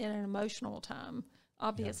that in an emotional time,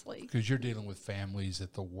 obviously. Because you're dealing with families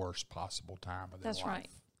at the worst possible time of their life. That's right.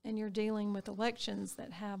 And you're dealing with elections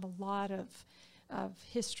that have a lot of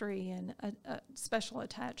history and a special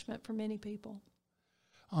attachment for many people.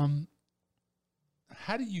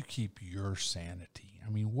 How do you keep your sanity? I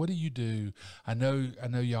mean, what do you do? I know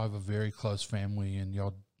y'all have a very close family, and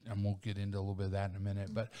we'll get into a little bit of that in a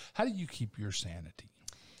minute, but how do you keep your sanity?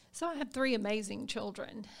 So I have 3 amazing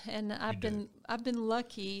children, and I've been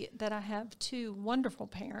lucky that I have 2 wonderful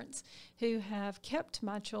parents who have kept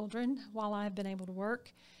my children while I've been able to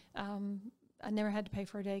work. I never had to pay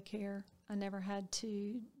for a daycare. I never had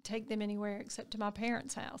to take them anywhere except to my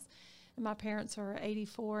parents' house. And my parents are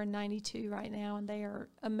 84 and 92 right now, and they are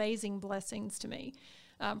amazing blessings to me.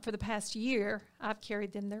 For the past year, I've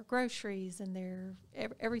carried them their groceries and their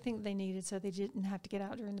everything that they needed, so they didn't have to get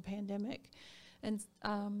out during the pandemic. And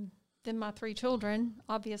then my 3 children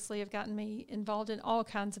obviously have gotten me involved in all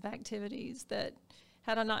kinds of activities that,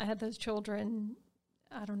 had I not had those children,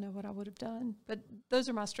 I don't know what I would have done. But those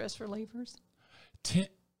are my stress relievers.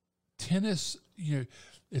 Tennis,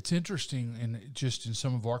 it's interesting, and just in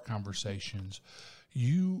some of our conversations,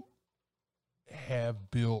 you have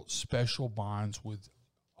built special bonds with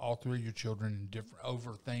all 3 of your children in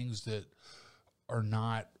over things that are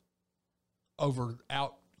not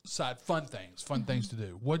outside fun things to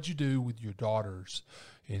do. What'd you do with your daughters?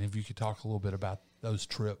 And if you could talk a little bit about those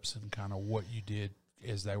trips and kind of what you did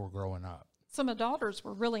as they were growing up. So my daughters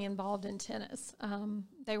were really involved in tennis.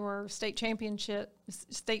 They were state champions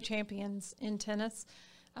in tennis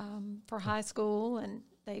for high school, and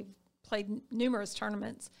they've played numerous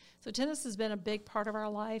tournaments. So tennis has been a big part of our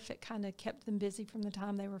life. It kind of kept them busy from the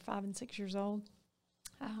time they were 5 and 6 years old.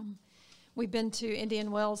 We've been to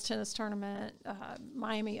Indian Wells tennis tournament,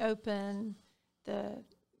 Miami Open, the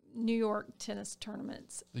New York tennis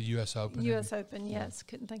tournaments. The U.S. Open? U.S. Open, yes.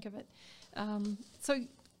 Couldn't think of it. So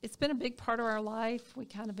it's been a big part of our life. We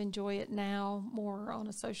kind of enjoy it now more on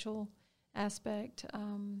a social aspect.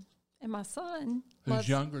 And my son who's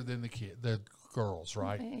younger than the girls,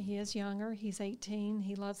 right? He is younger. He's 18.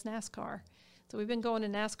 He loves NASCAR. So we've been going to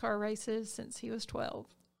NASCAR races since he was 12.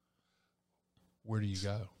 Where do you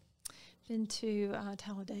go? Been to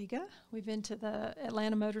Talladega. We've been to the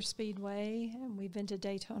Atlanta Motor Speedway, and we've been to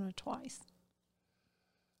Daytona twice.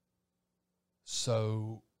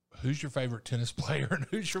 So who's your favorite tennis player and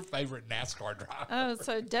who's your favorite NASCAR driver? Oh,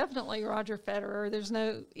 so definitely Roger Federer. There's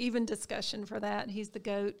no even discussion for that. He's the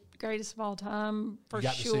GOAT, greatest of all time, for sure. You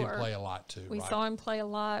got to see him play a lot, too, We saw him play a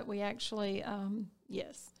lot. We actually,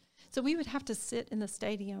 yes. So we would have to sit in the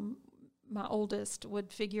stadium. My oldest would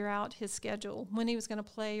figure out his schedule, when he was going to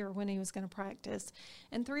play or when he was going to practice.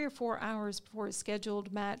 And 3 or 4 hours before his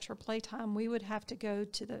scheduled match or play time, we would have to go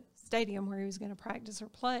to the stadium where he was going to practice or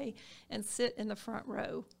play and sit in the front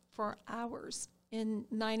row for hours in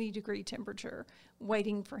 90-degree temperature,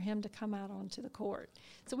 waiting for him to come out onto the court.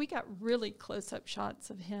 So we got really close-up shots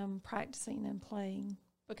of him practicing and playing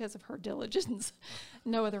because of her diligence,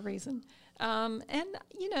 no other reason. And,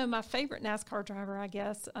 you know, my favorite NASCAR driver, I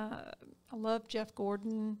guess, I love Jeff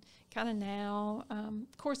Gordon kind of now.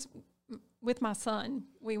 Of course, with my son,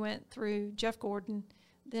 we went through Jeff Gordon,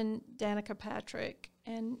 then Danica Patrick,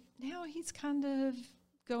 and now he's kind of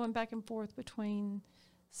going back and forth between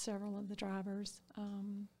several of the drivers.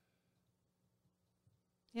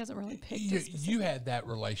 He hasn't really picked. You had that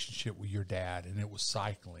relationship with your dad, and it was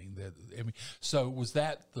cycling. So was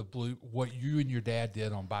that what you and your dad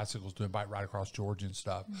did on bicycles, doing bike ride across Georgia and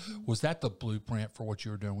stuff? Mm-hmm. Was that the blueprint for what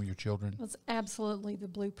you were doing with your children? It was absolutely the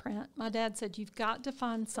blueprint. My dad said, you've got to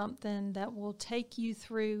find something that will take you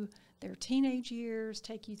through their teenage years,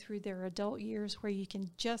 take you through their adult years, where you can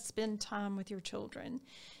just spend time with your children.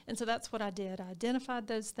 And so that's what I did. I identified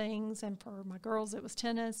those things, and for my girls, it was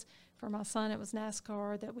tennis. For my son, it was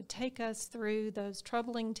NASCAR, that would take us through those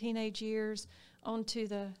troubling teenage years onto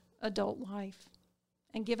the adult life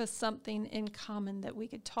and give us something in common that we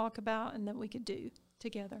could talk about and that we could do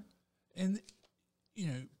together. And, you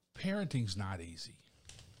know, parenting's not easy.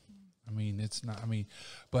 I mean, it's not,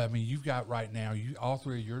 but you've got right now, all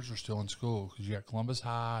 3 of yours are still in school, because you got Columbus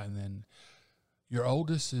High, and then your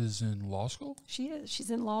oldest is in law school? She is.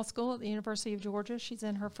 She's in law school at the University of Georgia. She's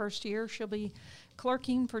in her first year. She'll be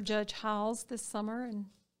clerking for Judge Howells this summer in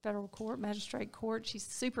federal court, magistrate court. She's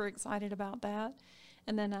super excited about that.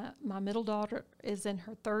 And then my middle daughter is in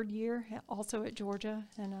her 3rd year, also at Georgia.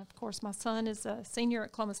 And, of course, my son is a senior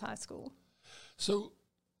at Columbus High School. So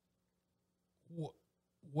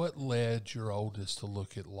what led your oldest to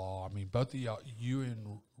look at law? I mean, both of you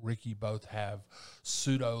and Ricky both have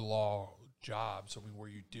pseudo-law jobs, where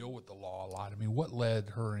you deal with the law a lot. I mean, what led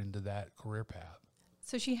her into that career path?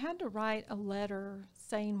 So she had to write a letter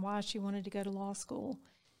saying why she wanted to go to law school.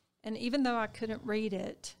 And even though I couldn't read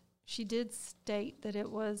it, she did state that it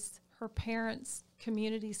was her parents'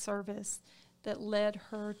 community service that led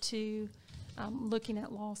her to looking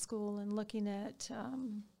at law school and looking at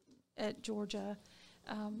Georgia.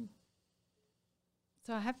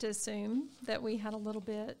 So I have to assume that we had a little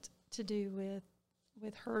bit to do with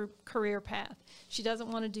her career path. She doesn't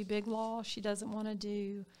want to do big law. She doesn't want to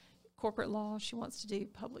do corporate law. She wants to do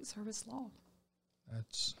public service law.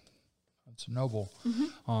 That's noble.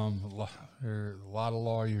 Mm-hmm. There are a lot of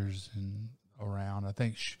lawyers around. I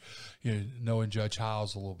think knowing Judge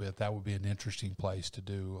Howells a little bit, that would be an interesting place to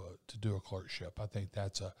do a clerkship. I think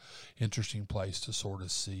that's a interesting place to sort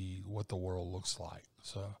of see what the world looks like.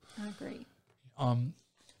 So I agree.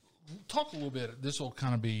 Talk a little bit. This will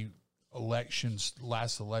kind of be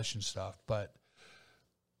last election stuff, but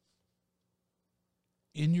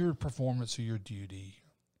in your performance of your duty,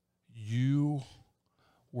 you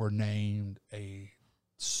were named a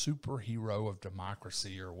superhero of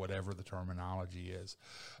democracy, or whatever the terminology is,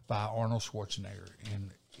 by Arnold Schwarzenegger.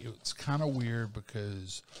 And it's kind of weird,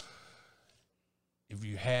 because if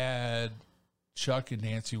you had Chuck and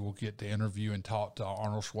Nancy will get to interview and talk to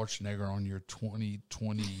Arnold Schwarzenegger on your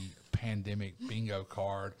 2020 pandemic bingo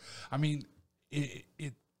card. I mean,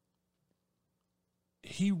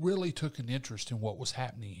 he really took an interest in what was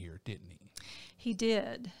happening here, didn't he? He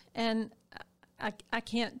did. And I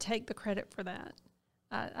can't take the credit for that.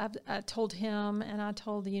 I told him, and I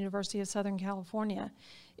told the University of Southern California,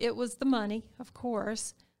 it was the money, of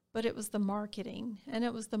course, but it was the marketing. And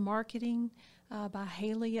it was the marketing by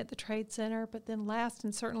Haley at the Trade Center, but then last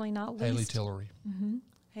and certainly not least. Haley Tillery. Mm-hmm,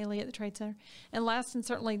 Haley at the Trade Center. And last and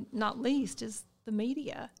certainly not least is the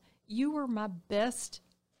media. You were my best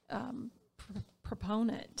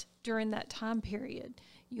proponent during that time period.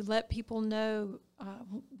 You let people know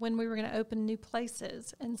when we were going to open new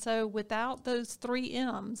places. And so without those 3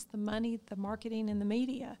 M's, the money, the marketing, and the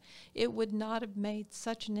media, it would not have made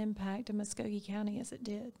such an impact in Muscogee County as it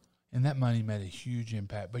did. And that money made a huge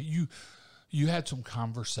impact. But you had some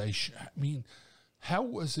conversation. I mean, how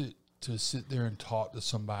was it to sit there and talk to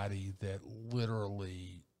somebody that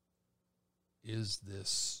literally is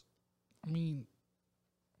this? I mean,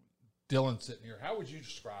 Dylan sitting here. How would you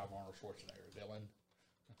describe Arnold Schwarzenegger, Dylan?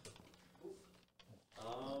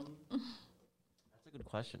 That's a good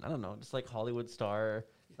question. I don't know. Just like Hollywood star.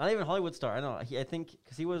 Not even Hollywood star. I don't know. I think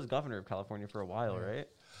because he was governor of California for a while, right?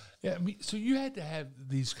 Yeah, I mean, so you had to have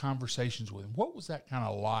these conversations with him. What was that kind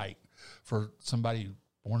of like for somebody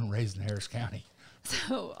born and raised in Harris County?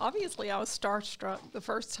 So obviously I was starstruck the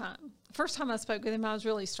first time. The first time I spoke with him, I was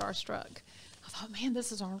really starstruck. I thought, man,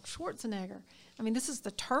 this is Arnold Schwarzenegger. I mean, this is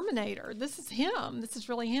the Terminator. This is him. This is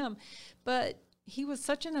really him. But he was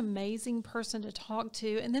such an amazing person to talk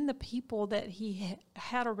to. And then the people that he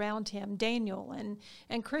had around him, Daniel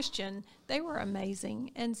and Christian, they were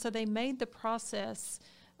amazing. And so they made the process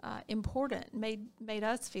important, made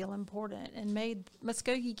us feel important, and made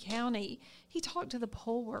Muscogee County. He talked to the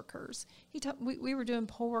poll workers. We were doing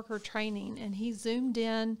poll worker training, and he zoomed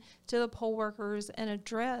in to the poll workers and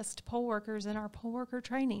addressed poll workers in our poll worker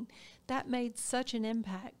training. That made such an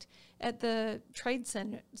impact. At the Trade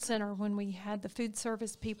Center when we had the food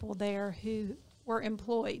service people there who were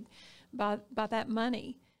employed by that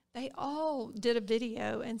money, they all did a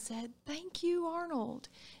video and said, "Thank you, Arnold."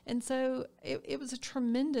 And so it was a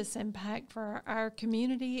tremendous impact for our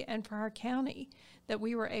community and for our county that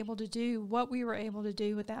we were able to do what we were able to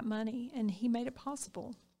do with that money, and he made it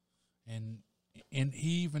possible. And he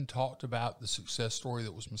even talked about the success story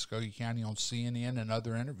that was Muscogee County on CNN and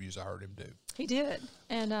other interviews I heard him do. He did.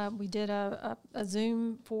 And we did a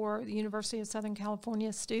Zoom for the University of Southern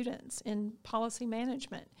California students in policy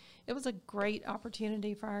management. It was a great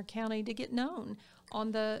opportunity for our county to get known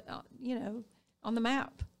on the, on the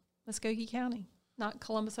map, Muscogee County. Not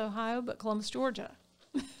Columbus, Ohio, but Columbus, Georgia.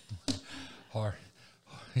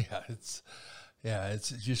 It's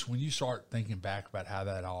just when you start thinking back about how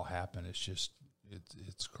that all happened,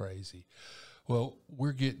 it's crazy. Well,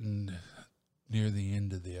 we're getting near the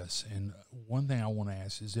end of this, and one thing I want to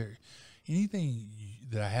ask, is there anything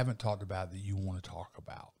that I haven't talked about that you want to talk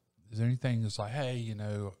about? Is there anything that's like, hey,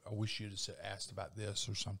 I wish you'd have asked about this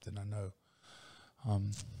or something? I know.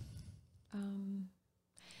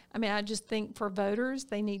 I just think for voters,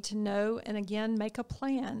 they need to know and, again, make a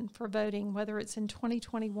plan for voting, whether it's in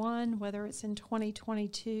 2021, whether it's in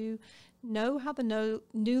 2022. Know how the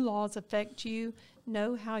new laws affect you.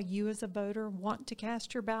 Know how you as a voter want to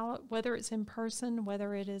cast your ballot, whether it's in person,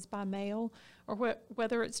 whether it is by mail, or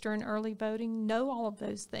whether it's during early voting. Know all of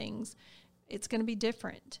those things. It's going to be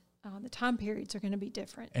different. The time periods are going to be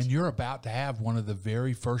different. And you're about to have one of the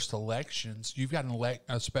very first elections. You've got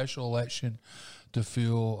a special election to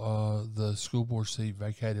fill the school board seat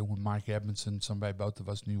vacated when Mike Edmondson, somebody both of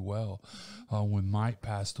us knew well, when Mike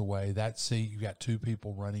passed away. That seat, you've got 2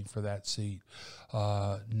 people running for that seat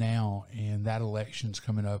now, and that election's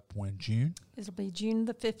coming up when, June? It'll be June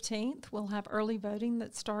the 15th. We'll have early voting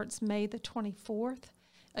that starts May the 24th.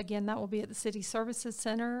 Again, that will be at the City Services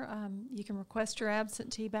Center. You can request your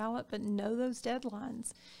absentee ballot, but know those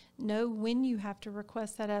deadlines. Know when you have to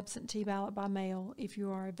request that absentee ballot by mail if you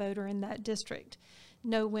are a voter in that district.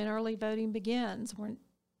 Know when early voting begins.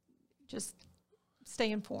 Just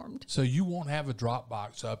stay informed. So you won't have a drop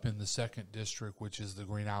box up in the 2nd District, which is the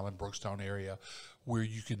Green Island, Brookstone area, where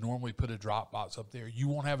you can normally put a drop box up there. You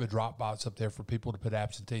won't have a drop box up there for people to put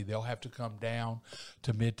absentee. They'll have to come down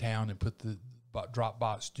to Midtown and put the drop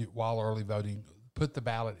box while early voting, put the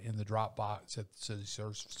ballot in the drop box at the City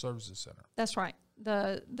Services Center. That's right.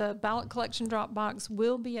 The ballot collection drop box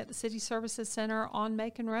will be at the City Services Center on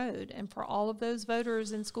Macon Road. And for all of those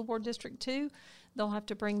voters in School Board District 2, they'll have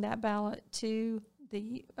to bring that ballot to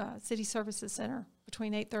the City Services Center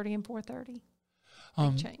between 8:30 and 4:30.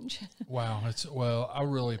 big change. Wow. Well, I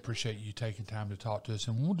really appreciate you taking time to talk to us.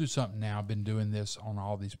 And we'll do something now. I've been doing this on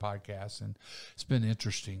all these podcasts, and it's been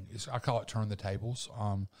interesting. I call it Turn the Tables.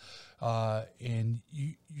 And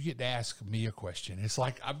you get to ask me a question. It's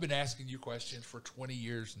like I've been asking you questions for 20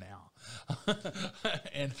 years now.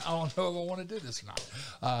 And I don't know if I want to do this or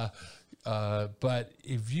not. But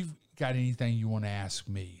if you've got anything you want to ask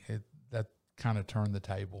me, that kind of turned the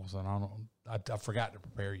tables. And I forgot to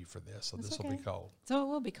prepare you for this, so this will be cold. So it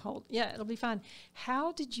will be cold. Yeah, it'll be fine.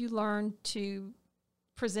 How did you learn to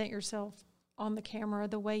present yourself on the camera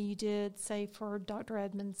the way you did, say, for Dr.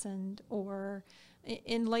 Edmondson or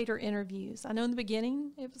in later interviews? I know in the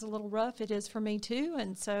beginning it was a little rough. It is for me too.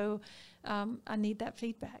 And so I need that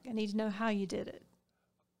feedback. I need to know how you did it.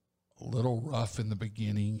 A little rough in the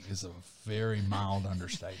beginning is a very mild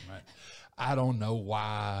understatement. I don't know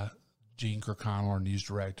why Gene Kirkconnell, our news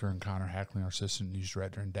director, and Connor Hackling, our assistant news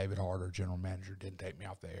director, and David Hart, our general manager, didn't take me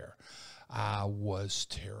off the air. I was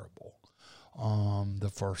terrible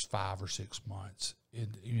the first 5 or 6 months.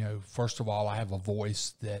 First of all, I have a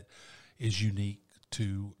voice that is unique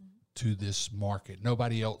to this market.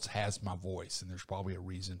 Nobody else has my voice, and there's probably a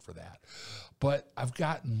reason for that. But I've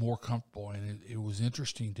gotten more comfortable, and it was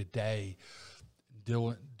interesting today.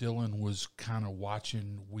 Dylan was kind of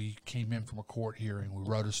watching. We came in from a court hearing. We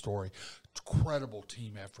wrote a story. Incredible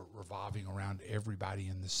team effort revolving around everybody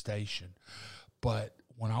in the station. But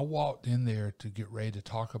when I walked in there to get ready to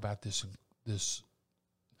talk about this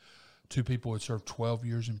 2 people had served 12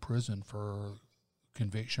 years in prison for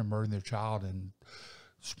conviction of murdering their child, and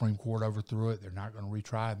Supreme Court overthrew it. They're not going to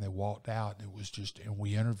retry it, and they walked out. And it was and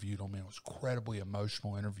we interviewed them. And it was incredibly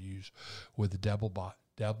emotional interviews with the Devil Bots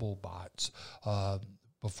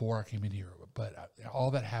before I came in here. But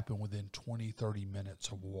all that happened within 20, 30 minutes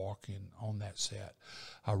of walking on that set.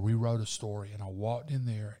 I rewrote a story, and I walked in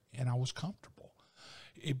there, and I was comfortable.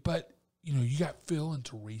 But you got Phil and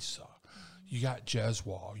Teresa. You got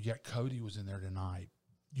Jeswal. You got Cody was in there tonight.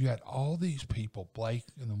 You had all these people, Blake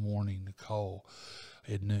in the morning, Nicole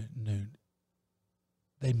at noon.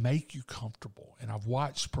 They make you comfortable. And I've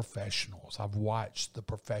watched professionals. I've watched the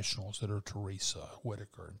professionals that are Teresa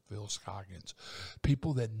Whitaker and Phil Scoggins,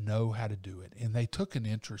 people that know how to do it. And they took an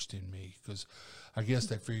interest in me because I guess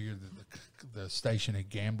they figured that the station had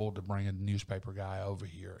gambled to bring a newspaper guy over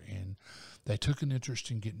here. And they took an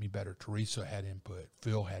interest in getting me better. Teresa had input.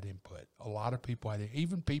 Phil had input. A lot of people had,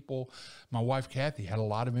 even people, my wife Kathy had a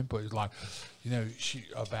lot of input. It's like, she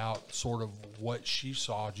about sort of what she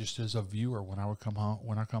saw just as a viewer when I come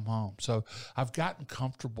home. So I've gotten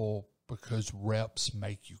comfortable because reps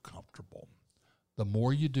make you comfortable. The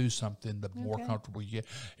more you do something, the more comfortable you get.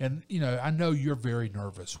 And, I know you're very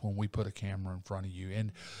nervous when we put a camera in front of you.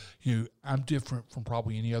 And, I'm different from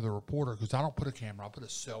probably any other reporter because I don't put a camera. I put a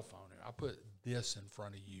cell phone. I put this in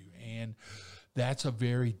front of you. And that's a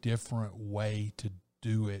very different way to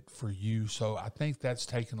do it for you. So I think that's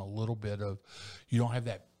taken a little bit of, you don't have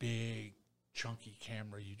that big, chunky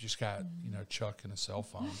camera. You just got, Chuck and a cell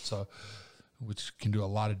phone. So, which can do a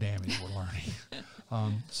lot of damage, we're learning.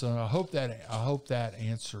 So I hope that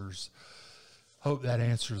answers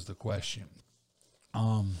the question.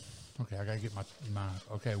 Okay, I got to get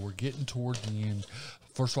okay, we're getting towards the end.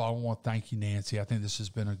 First of all, I want to thank you, Nancy. I think this has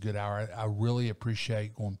been a good hour. I really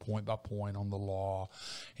appreciate going point by point on the law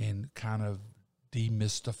and kind of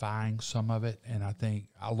demystifying some of it. And I think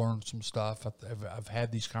I learned some stuff. I've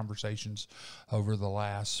had these conversations over the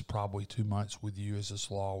last probably 2 months with you as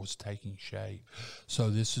this law was taking shape. So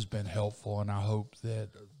this has been helpful, and I hope that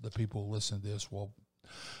the people who listen to this will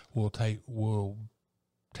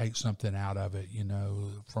take something out of it,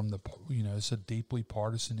 from it's a deeply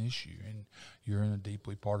partisan issue, and you're in a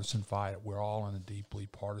deeply partisan fight. We're all in a deeply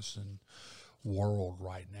partisan world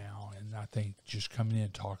right now, and I think just coming in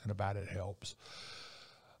and talking about it helps.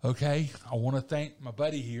 Okay, I want to thank my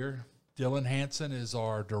buddy here. Dylan Hanson is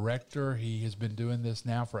our director. He has been doing this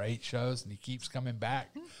now for 8 shows, and he keeps coming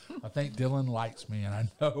back. I think Dylan likes me, and I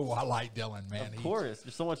know I like Dylan, man. Of course,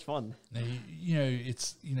 you're so much fun.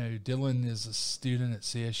 Dylan is a student at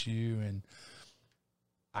CSU, and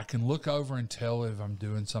I can look over and tell if I'm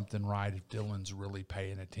doing something right if Dylan's really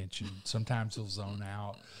paying attention. Sometimes he'll zone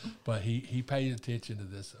out, but he paid attention to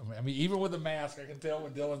this. I mean, even with a mask, I can tell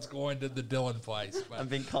when Dylan's going to the Dylan place. But I'm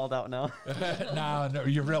being called out now. No,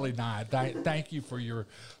 you're really not. Thank you for your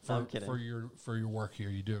work here.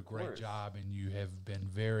 You do a great job, and you have been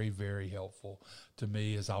very, very helpful to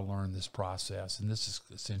me as I learn this process. And this is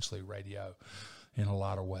essentially radio. in a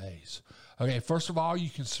lot of ways. Okay, first of all, you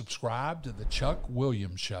can subscribe to the Chuck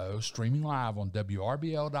Williams Show, streaming live on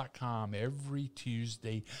WRBL.com every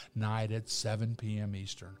Tuesday night at 7 p.m.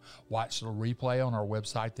 Eastern. Watch the replay on our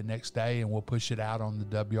website the next day, and we'll push it out on the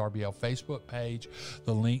WRBL Facebook page,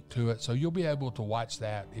 the link to it, so you'll be able to watch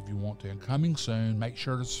that if you want to. And coming soon, make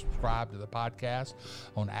sure to subscribe to the podcast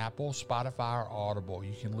on Apple, Spotify, or Audible.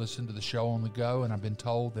 You can listen to the show on the go, and I've been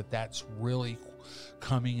told that that's really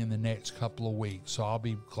coming in the next couple of weeks. So I'll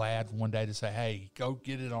be glad one day to say, hey, go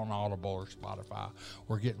get it on Audible or Spotify.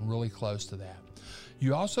 We're getting really close to that.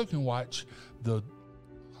 You also can watch the,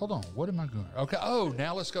 hold on, what am I doing? Okay,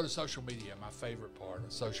 now let's go to social media, my favorite part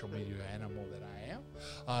of social media animal that I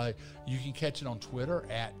am. You can catch it on Twitter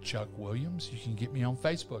at Chuck Williams. You can get me on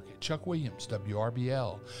Facebook at Chuck Williams,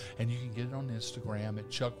 WRBL. And you can get it on Instagram at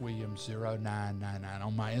Chuck Williams 0999.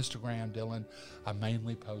 On my Instagram, Dylan, I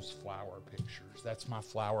mainly post flower pictures. That's my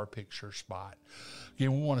flower picture spot.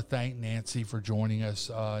 Again, we want to thank Nancy for joining us.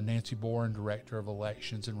 Nancy Boren, Director of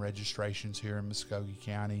Elections and Registrations here in Muscogee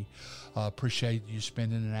County. Appreciate you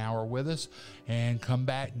spending an hour with us. And come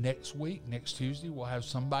back next week, next Tuesday, we'll have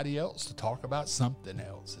somebody else to talk about something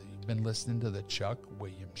else. You've been listening to the Chuck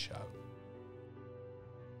Williams Show.